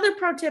 another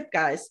pro tip,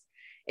 guys,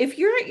 if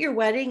you're at your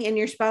wedding and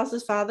your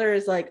spouse's father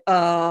is like,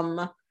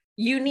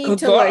 you need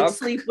to like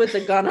sleep with a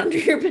gun under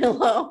your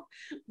pillow,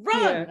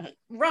 run.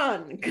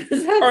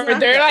 Or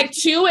they're like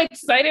too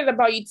excited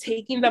about you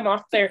taking them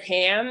off their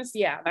hands.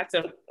 Yeah, that's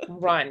a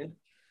run.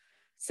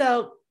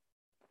 So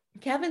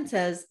Kevin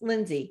says,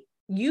 Lindsay,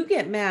 you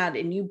get mad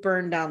and you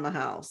burn down the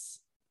house.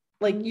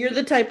 Like, you're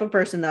the type of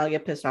person that'll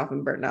get pissed off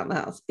and burn down the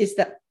house. Is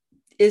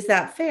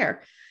that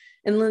fair?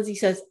 And Lindsay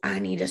says, I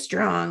need a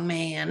strong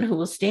man who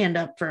will stand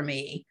up for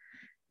me.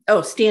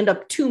 Oh, stand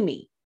up to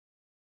me.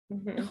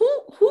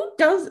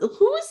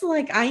 Who is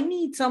like, I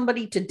need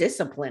somebody to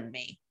discipline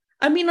me?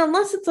 I mean,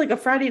 unless it's like a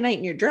Friday night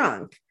and you're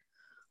drunk.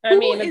 A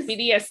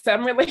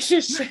BDSM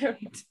relationship.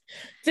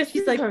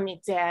 Discipline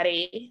me,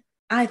 daddy.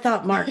 I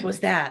thought Mark was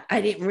that.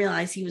 I didn't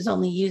realize he was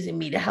only using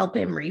me to help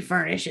him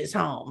refurnish his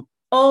home.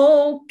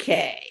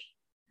 Okay.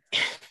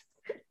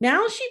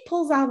 Now she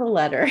pulls out a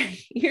letter.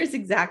 Here's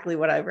exactly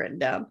what I've written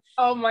down.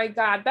 Oh my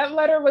God. That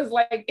letter was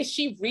like, is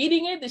she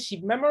reading it? Did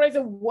she memorize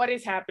it? What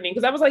is happening?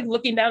 Because I was like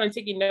looking down and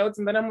taking notes.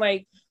 And then I'm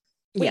like,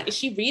 wait, is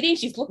she reading?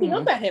 She's looking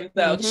up at him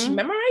though. Did she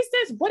memorize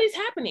this? What is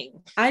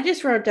happening? I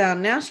just wrote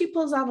down, now she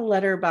pulls out a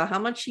letter about how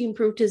much she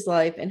improved his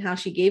life and how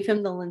she gave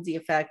him the Lindsay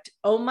effect.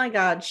 Oh my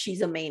God,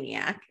 she's a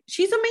maniac.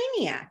 She's a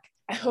maniac.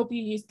 I hope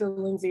you use the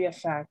Lindsay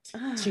effect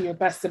to your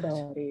best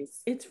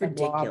abilities. It's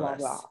ridiculous. Blah, blah,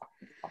 blah,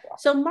 blah.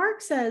 So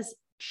Mark says,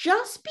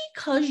 just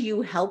because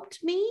you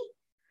helped me,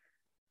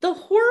 the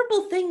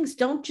horrible things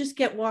don't just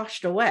get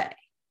washed away.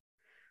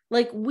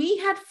 Like, we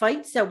had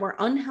fights that were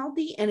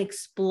unhealthy and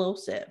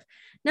explosive.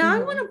 Now, I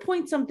want to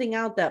point something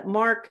out that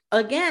Mark,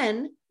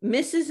 again,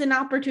 misses an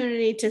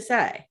opportunity to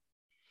say.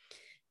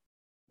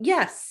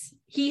 Yes,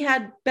 he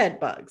had bed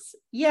bugs.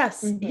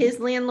 Yes,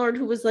 his landlord,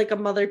 who was like a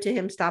mother to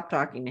him, stopped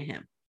talking to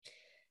him.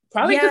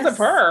 Probably because of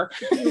her.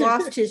 He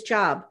lost his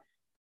job.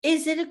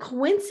 Is it a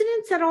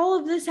coincidence that all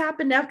of this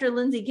happened after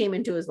Lindsay came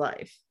into his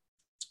life?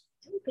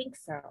 I don't think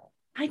so.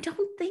 I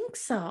don't think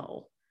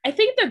so. I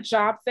think the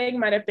job thing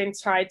might have been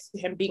tied to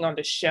him being on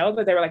the show,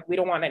 that they were like, we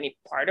don't want any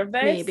part of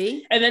this.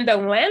 Maybe. And then the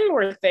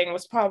landlord thing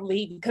was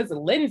probably because of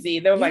Lindsay.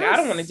 They were like, I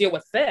don't want to deal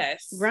with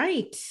this.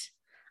 Right.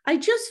 I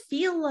just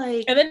feel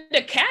like... And then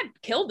the cat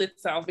killed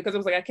itself because it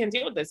was like, I can't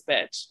deal with this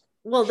bitch.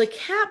 Well, the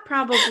cat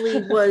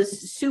probably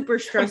was super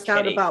stressed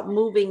out about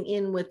moving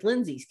in with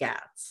Lindsay's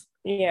cats.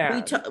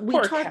 Yeah. We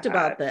talked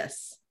about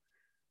this.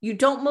 You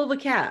don't move a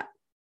cat,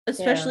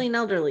 especially an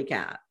elderly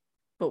cat,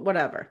 but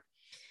whatever.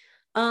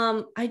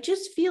 I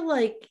just feel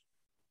like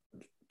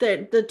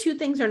the two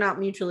things are not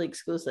mutually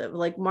exclusive.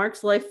 Like,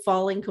 Mark's life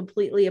falling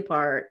completely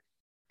apart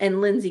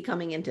and Lindsay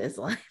coming into his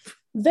life.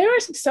 There are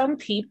some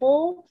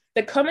people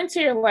that come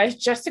into your life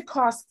just to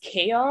cause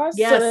chaos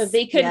so that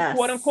they can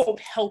quote unquote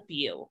help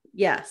you.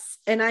 Yes.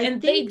 And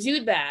they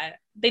do that.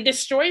 They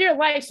destroy your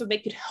life so they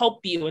could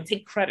help you and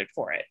take credit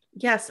for it.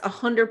 Yes,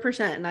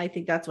 100%. And I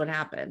think that's what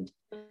happened.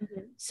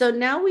 So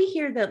now we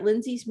hear that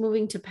Lindsay's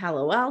moving to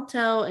Palo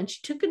Alto and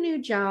she took a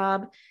new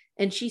job.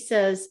 And she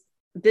says,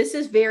 this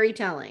is very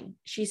telling.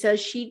 She says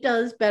she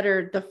does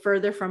better the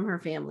further from her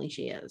family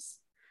she is.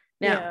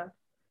 Now,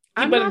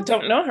 people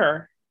don't know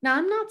her. Now,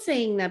 I'm not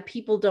saying that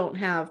people don't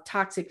have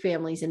toxic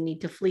families and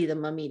need to flee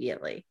them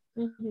immediately.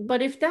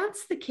 But if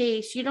that's the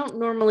case, you don't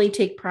normally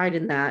take pride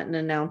in that and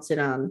announce it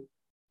on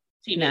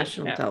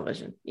national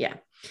television. Yeah.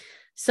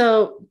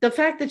 So the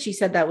fact that she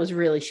said that was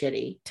really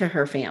shitty to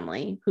her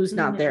family, who's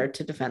not there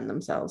to defend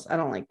themselves. I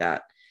don't like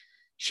that.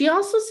 She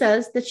also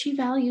says that she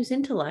values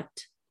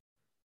intellect.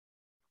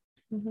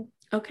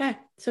 Okay.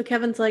 So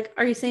Kevin's like,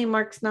 are you saying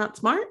Mark's not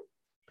smart?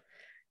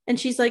 And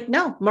she's like,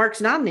 no,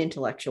 Mark's not an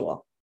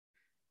intellectual.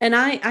 And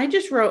I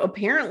just wrote,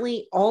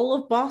 apparently all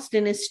of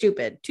Boston is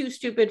stupid. Too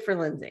stupid for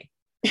Lindsay.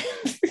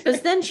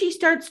 Because then she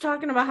starts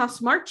talking about how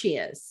smart she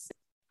is.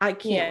 I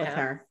can't with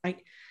her.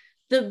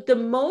 The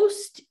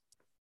most,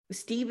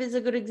 Steve is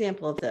a good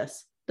example of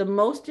this. The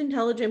most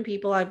intelligent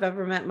people I've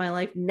ever met in my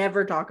life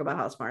never talk about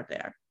how smart they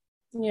are.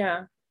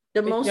 Yeah.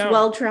 The most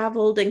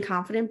well-traveled and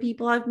confident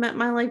people I've met in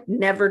my life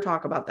never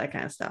talk about that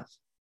kind of stuff.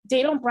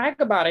 They don't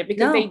brag about it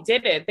because they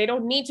did it. They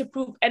don't need to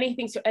prove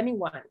anything to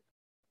anyone.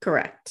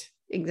 Correct.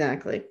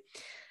 Exactly.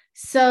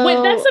 So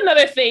wait, that's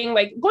another thing.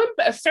 Like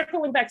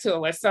circling back to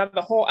Alyssa,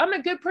 the whole "I'm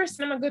a good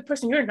person, I'm a good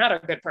person." You're not a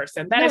good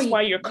person. That is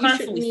why you're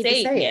constantly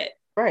saying it.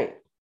 Right.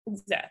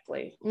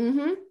 Exactly.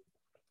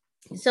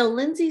 So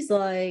Lindsay's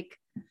like,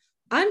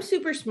 I'm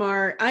super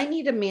smart. I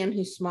need a man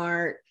who's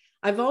smart.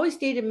 I've always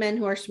dated men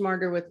who are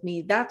smarter with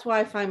me. That's why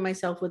I find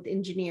myself with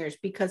engineers,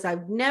 because I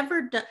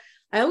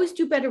always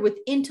do better with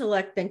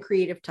intellect than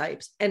creative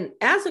types. And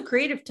as a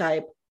creative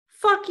type,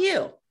 fuck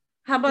you.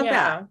 How about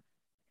that?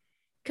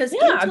 Because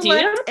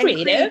intellect and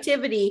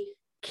creativity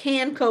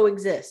can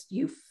coexist,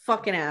 you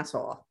fucking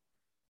asshole.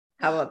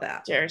 How about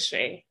that?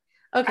 Seriously.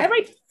 Okay. I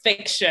write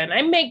fiction.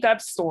 I make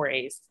up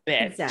stories,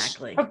 bitch.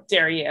 Exactly. How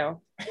dare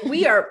you?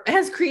 We are,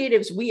 as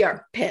creatives, we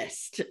are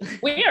pissed.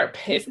 We are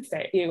pissed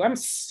at you. I'm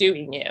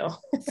suing you.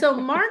 So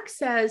Mark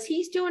says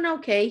he's doing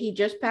okay. He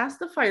just passed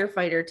the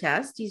firefighter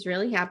test. He's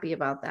really happy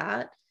about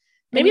that.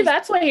 Maybe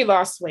that's why he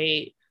lost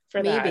weight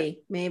for that.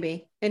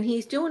 Maybe. And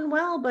he's doing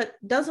well, but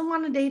doesn't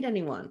want to date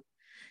anyone.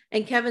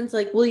 And Kevin's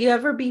like, will you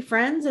ever be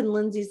friends? And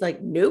Lindsay's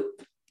like,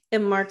 nope.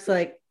 And Mark's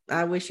like,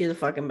 I wish you the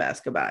fucking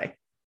best. Goodbye.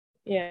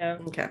 Yeah.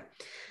 Okay.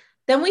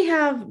 Then we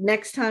have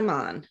next time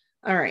on.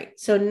 All right.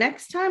 So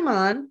next time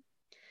on,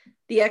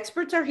 the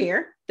experts are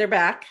here. They're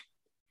back.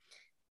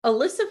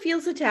 Alyssa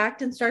feels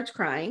attacked and starts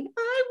crying.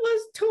 I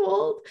was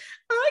told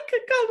I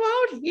could come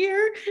out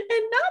here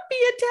and not be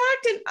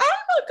attacked, and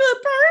I'm a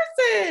good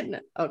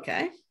person.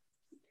 Okay.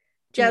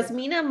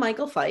 Jasmina and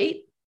Michael fight.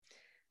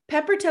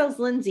 Pepper tells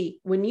Lindsay,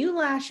 when you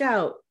lash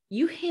out,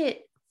 you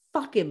hit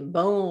fucking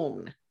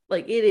bone.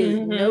 Like, it is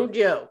no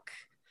joke.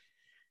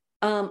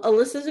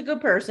 Alyssa's a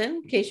good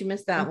person, in case you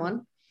missed that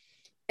one.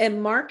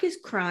 And Mark is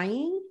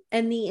crying,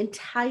 and the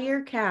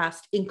entire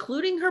cast,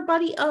 including her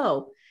buddy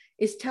O,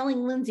 is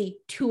telling Lindsay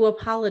to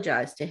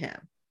apologize to him.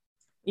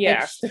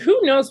 Yeah, who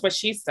knows what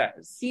she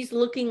says? She's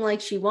looking like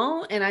she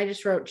won't, and I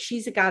just wrote,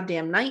 she's a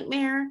goddamn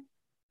nightmare,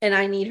 and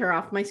I need her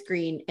off my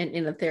screen and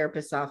in a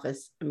therapist's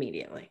office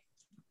immediately.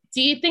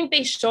 Do you think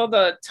they show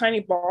the tiny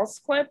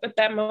balls clip at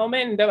that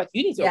moment? And they're like,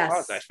 you need to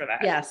apologize for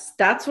that. Yes,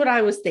 that's what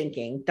I was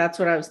thinking. That's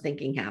what I was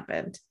thinking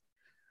happened.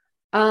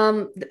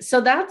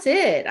 So that's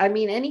it. I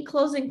mean, any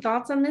closing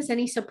thoughts on this?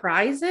 Any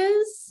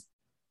surprises?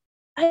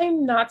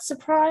 I'm not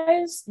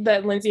surprised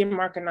that Lindsay and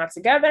Mark are not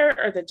together,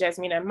 or that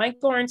Jasmine and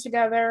Michael aren't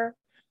together.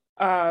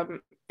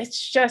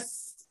 It's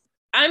just,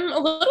 I'm a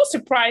little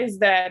surprised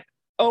that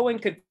Owen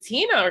and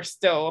Katina are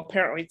still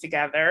apparently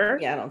together.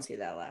 Yeah, I don't see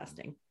that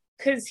lasting.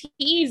 Because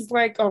he's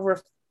like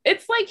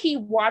it's like he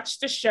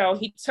watched the show,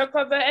 he took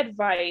all the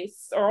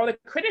advice or all the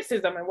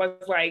criticism and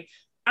was like,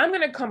 I'm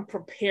going to come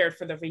prepared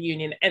for the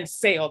reunion and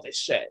say all this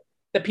shit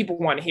that people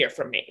want to hear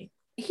from me.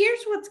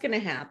 Here's what's going to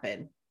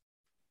happen.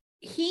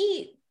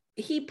 He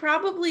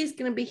probably is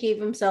going to behave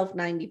himself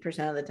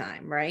 90% of the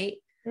time, right?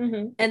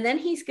 And then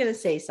he's going to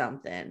say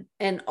something,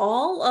 and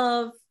all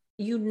of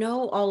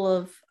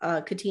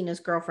Katina's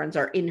girlfriends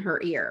are in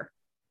her ear.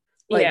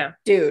 Like,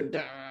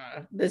 dude,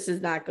 this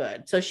is not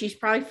good. So she's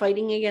probably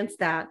fighting against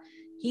that.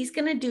 He's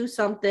going to do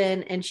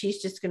something, and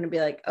she's just going to be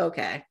like,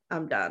 okay,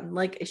 I'm done.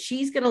 Like,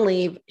 she's going to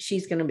leave.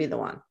 She's going to be the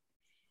one.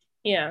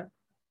 Yeah.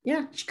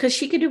 Yeah. Because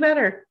she could do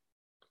better.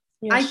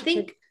 Yeah, I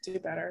think do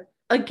better.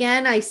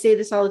 Again, I say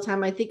this all the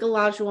time. I think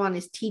Olajuwon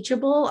is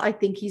teachable. I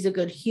think he's a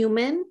good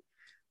human.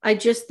 I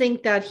just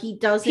think that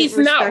he's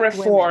not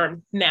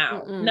reformed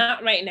now.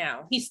 Not right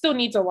now. He still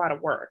needs a lot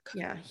of work.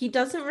 Yeah. He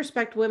doesn't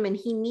respect women.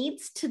 He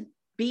needs to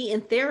be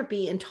in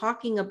therapy and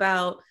talking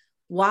about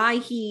why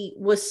he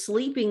was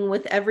sleeping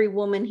with every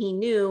woman he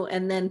knew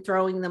and then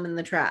throwing them in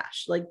the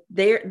trash. Like,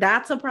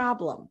 that's a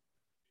problem.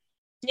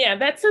 Yeah,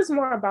 that says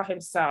more about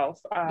himself.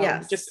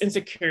 Just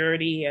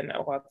insecurity and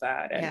all of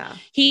that. And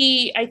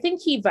I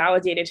think he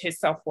validated his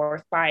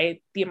self-worth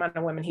by the amount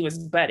of women he was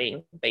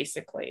betting,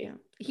 basically.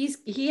 Yeah.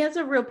 He has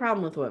a real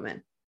problem with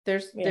women.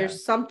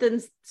 There's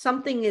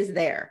something is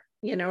there.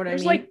 You know what I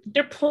mean? Like,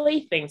 they're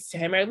playthings to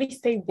him, or at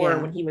least they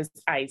were when he was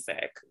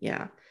Isaac.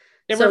 Yeah.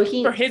 They were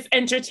for his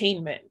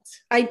entertainment.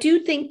 I do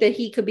think that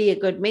he could be a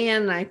good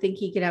man. I think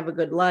he could have a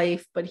good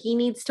life, but he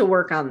needs to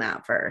work on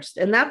that first.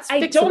 And that's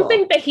fixable. I don't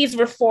think that he's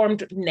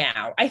reformed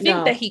now. I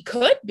think that he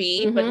could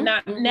be, but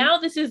not now.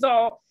 This is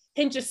all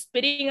him just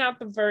spitting out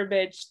the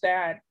verbiage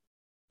that,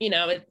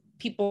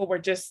 people were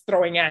just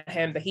throwing at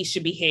him that he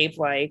should behave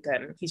like,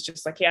 and he's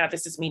just like, yeah,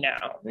 this is me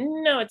now.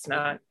 No, it's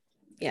not.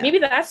 Yeah. Maybe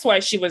that's why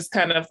she was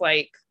kind of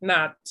like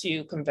not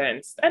too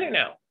convinced. I don't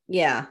know.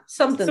 Yeah,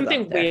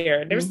 something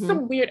weird. There's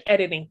some weird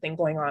editing thing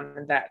going on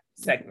in that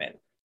segment.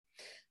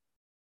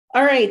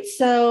 All right,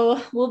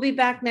 so we'll be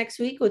back next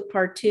week with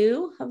part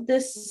 2 of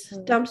this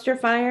dumpster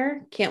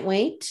fire. Can't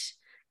wait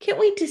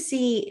to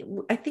see.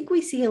 I think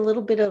we see a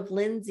little bit of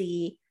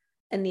Lindsay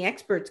and the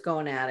experts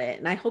going at it,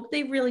 and I hope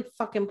they really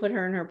fucking put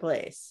her in her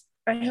place.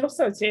 I hope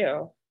so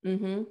too.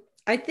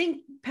 I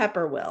think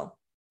Pepper will.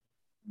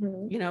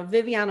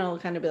 Viviana will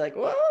kind of be like,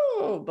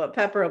 whoa, but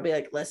Pepper will be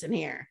like, listen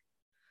here.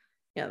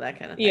 Yeah, that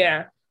kind of thing.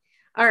 Yeah.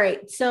 All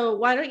right. So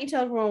why don't you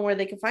tell everyone where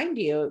they can find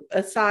you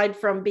aside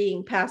from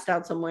being passed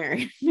out somewhere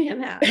in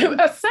Manhattan?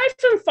 Aside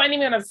from finding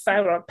me on a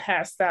sidewalk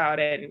passed out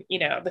in,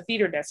 the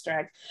theater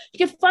district,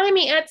 you can find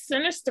me at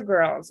Sinister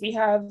Girls. We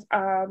have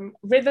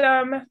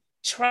Rhythm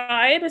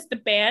Tribe is the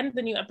band,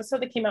 the new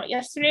episode that came out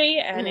yesterday,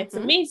 and it's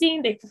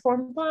amazing. They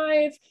perform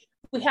live.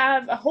 We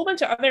have a whole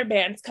bunch of other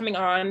bands coming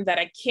on that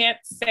I can't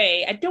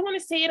say. I don't want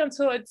to say it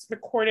until it's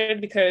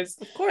recorded because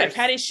of course I've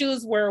had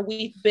issues where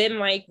we've been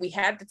like, we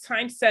had the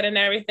time set and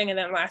everything, and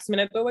then last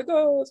minute they're like,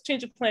 oh, let's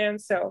change the plan.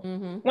 So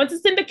once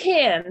it's in the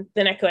can,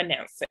 then I could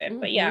announce it.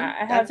 But yeah,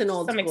 I have an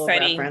old some school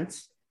exciting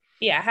reference.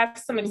 Yeah, I have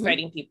some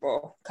exciting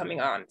people coming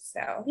on.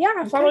 So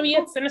yeah, follow me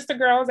at Sinister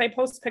Girls. I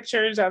post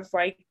pictures of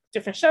like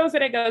different shows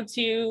that I go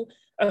to,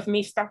 of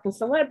me stalking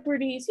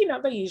celebrities,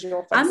 the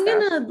usual fun stuff.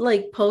 I'm gonna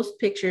like post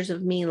pictures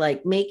of me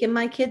like making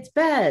my kids'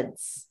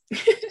 beds,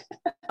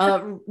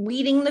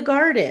 weeding the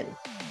garden,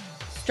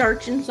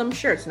 starching some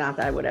shirts. Not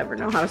that I would ever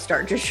know how to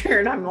starch a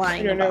shirt. I'm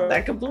lying about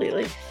that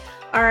completely.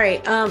 All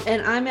right.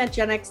 And I'm at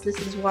Gen X This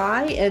Is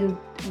Why, and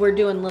we're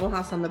doing Little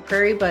House on the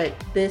Prairie, but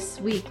this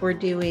week we're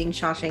doing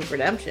Shawshank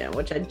Redemption,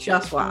 which I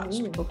just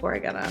watched before I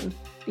got on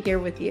here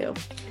with you.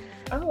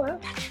 Oh, wow.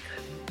 That's a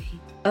good movie.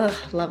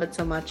 Ugh, love it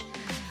so much.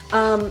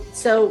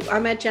 So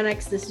I'm at Gen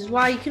X This Is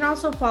Why. You can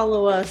also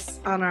follow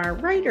us on our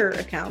writer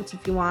accounts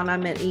if you want.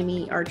 I'm at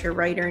Amy Archer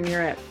Writer, and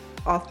you're at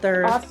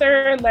author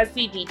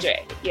Leslie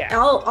DJ. Yeah.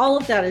 All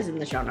of that is in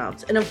the show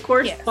notes. And of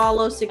course,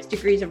 follow 6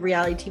 Degrees of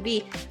Reality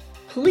TV.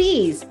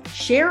 Please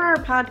share our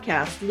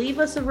podcast, leave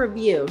us a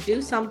review, do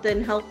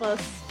something, help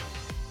us,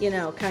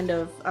 kind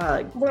of.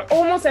 We're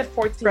almost at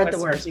 14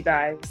 listeners, you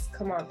guys.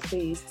 Come on,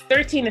 please.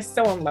 13 is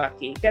so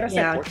unlucky. Get us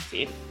at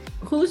 14.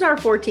 Who's our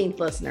 14th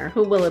listener?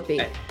 Who will it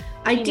be?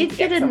 I did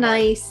get a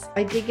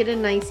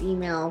nice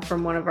email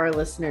from one of our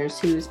listeners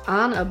who's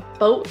on a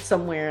boat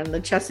somewhere in the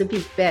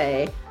Chesapeake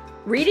Bay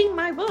reading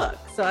my book.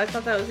 So I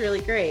thought that was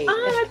really great.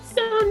 Oh, that's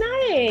so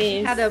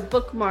nice. Had a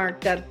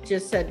bookmark that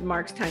just said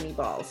Mark's Tiny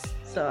Balls.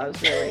 So I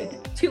was really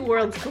two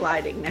worlds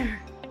colliding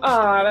there.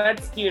 Oh,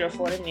 that's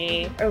beautiful to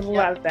me. I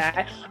love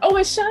that. Oh,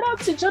 and shout out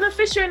to Jonah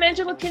Fisher and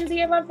Angela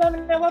Kinsey. I love them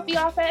and I love The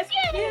Office.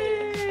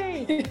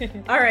 Yay!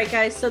 All right,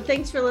 guys. So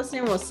thanks for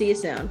listening. We'll see you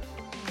soon.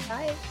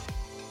 Bye.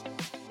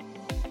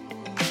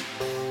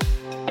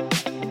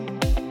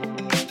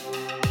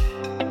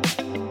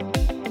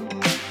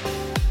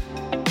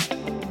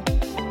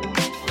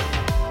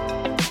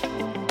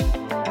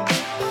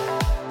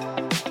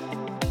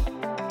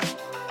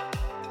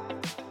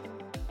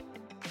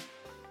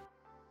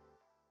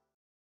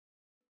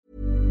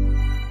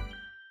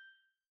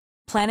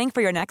 Planning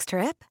for your next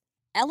trip?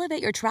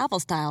 Elevate your travel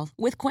style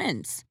with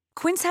Quince.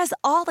 Quince has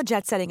all the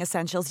jet-setting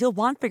essentials you'll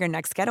want for your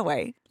next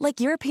getaway, like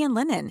European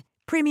linen,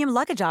 premium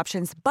luggage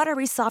options,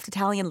 buttery soft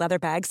Italian leather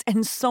bags,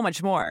 and so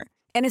much more.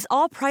 And is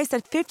all priced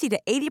at 50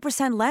 to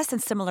 80% less than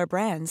similar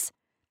brands.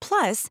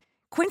 Plus,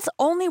 Quince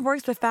only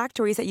works with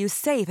factories that use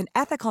safe and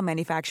ethical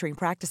manufacturing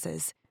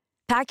practices.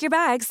 Pack your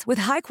bags with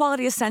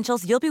high-quality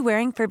essentials you'll be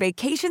wearing for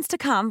vacations to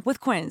come with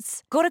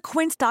Quince. Go to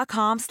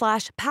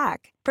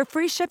quince.com/pack for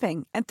free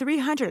shipping and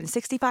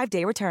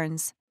 365-day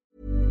returns.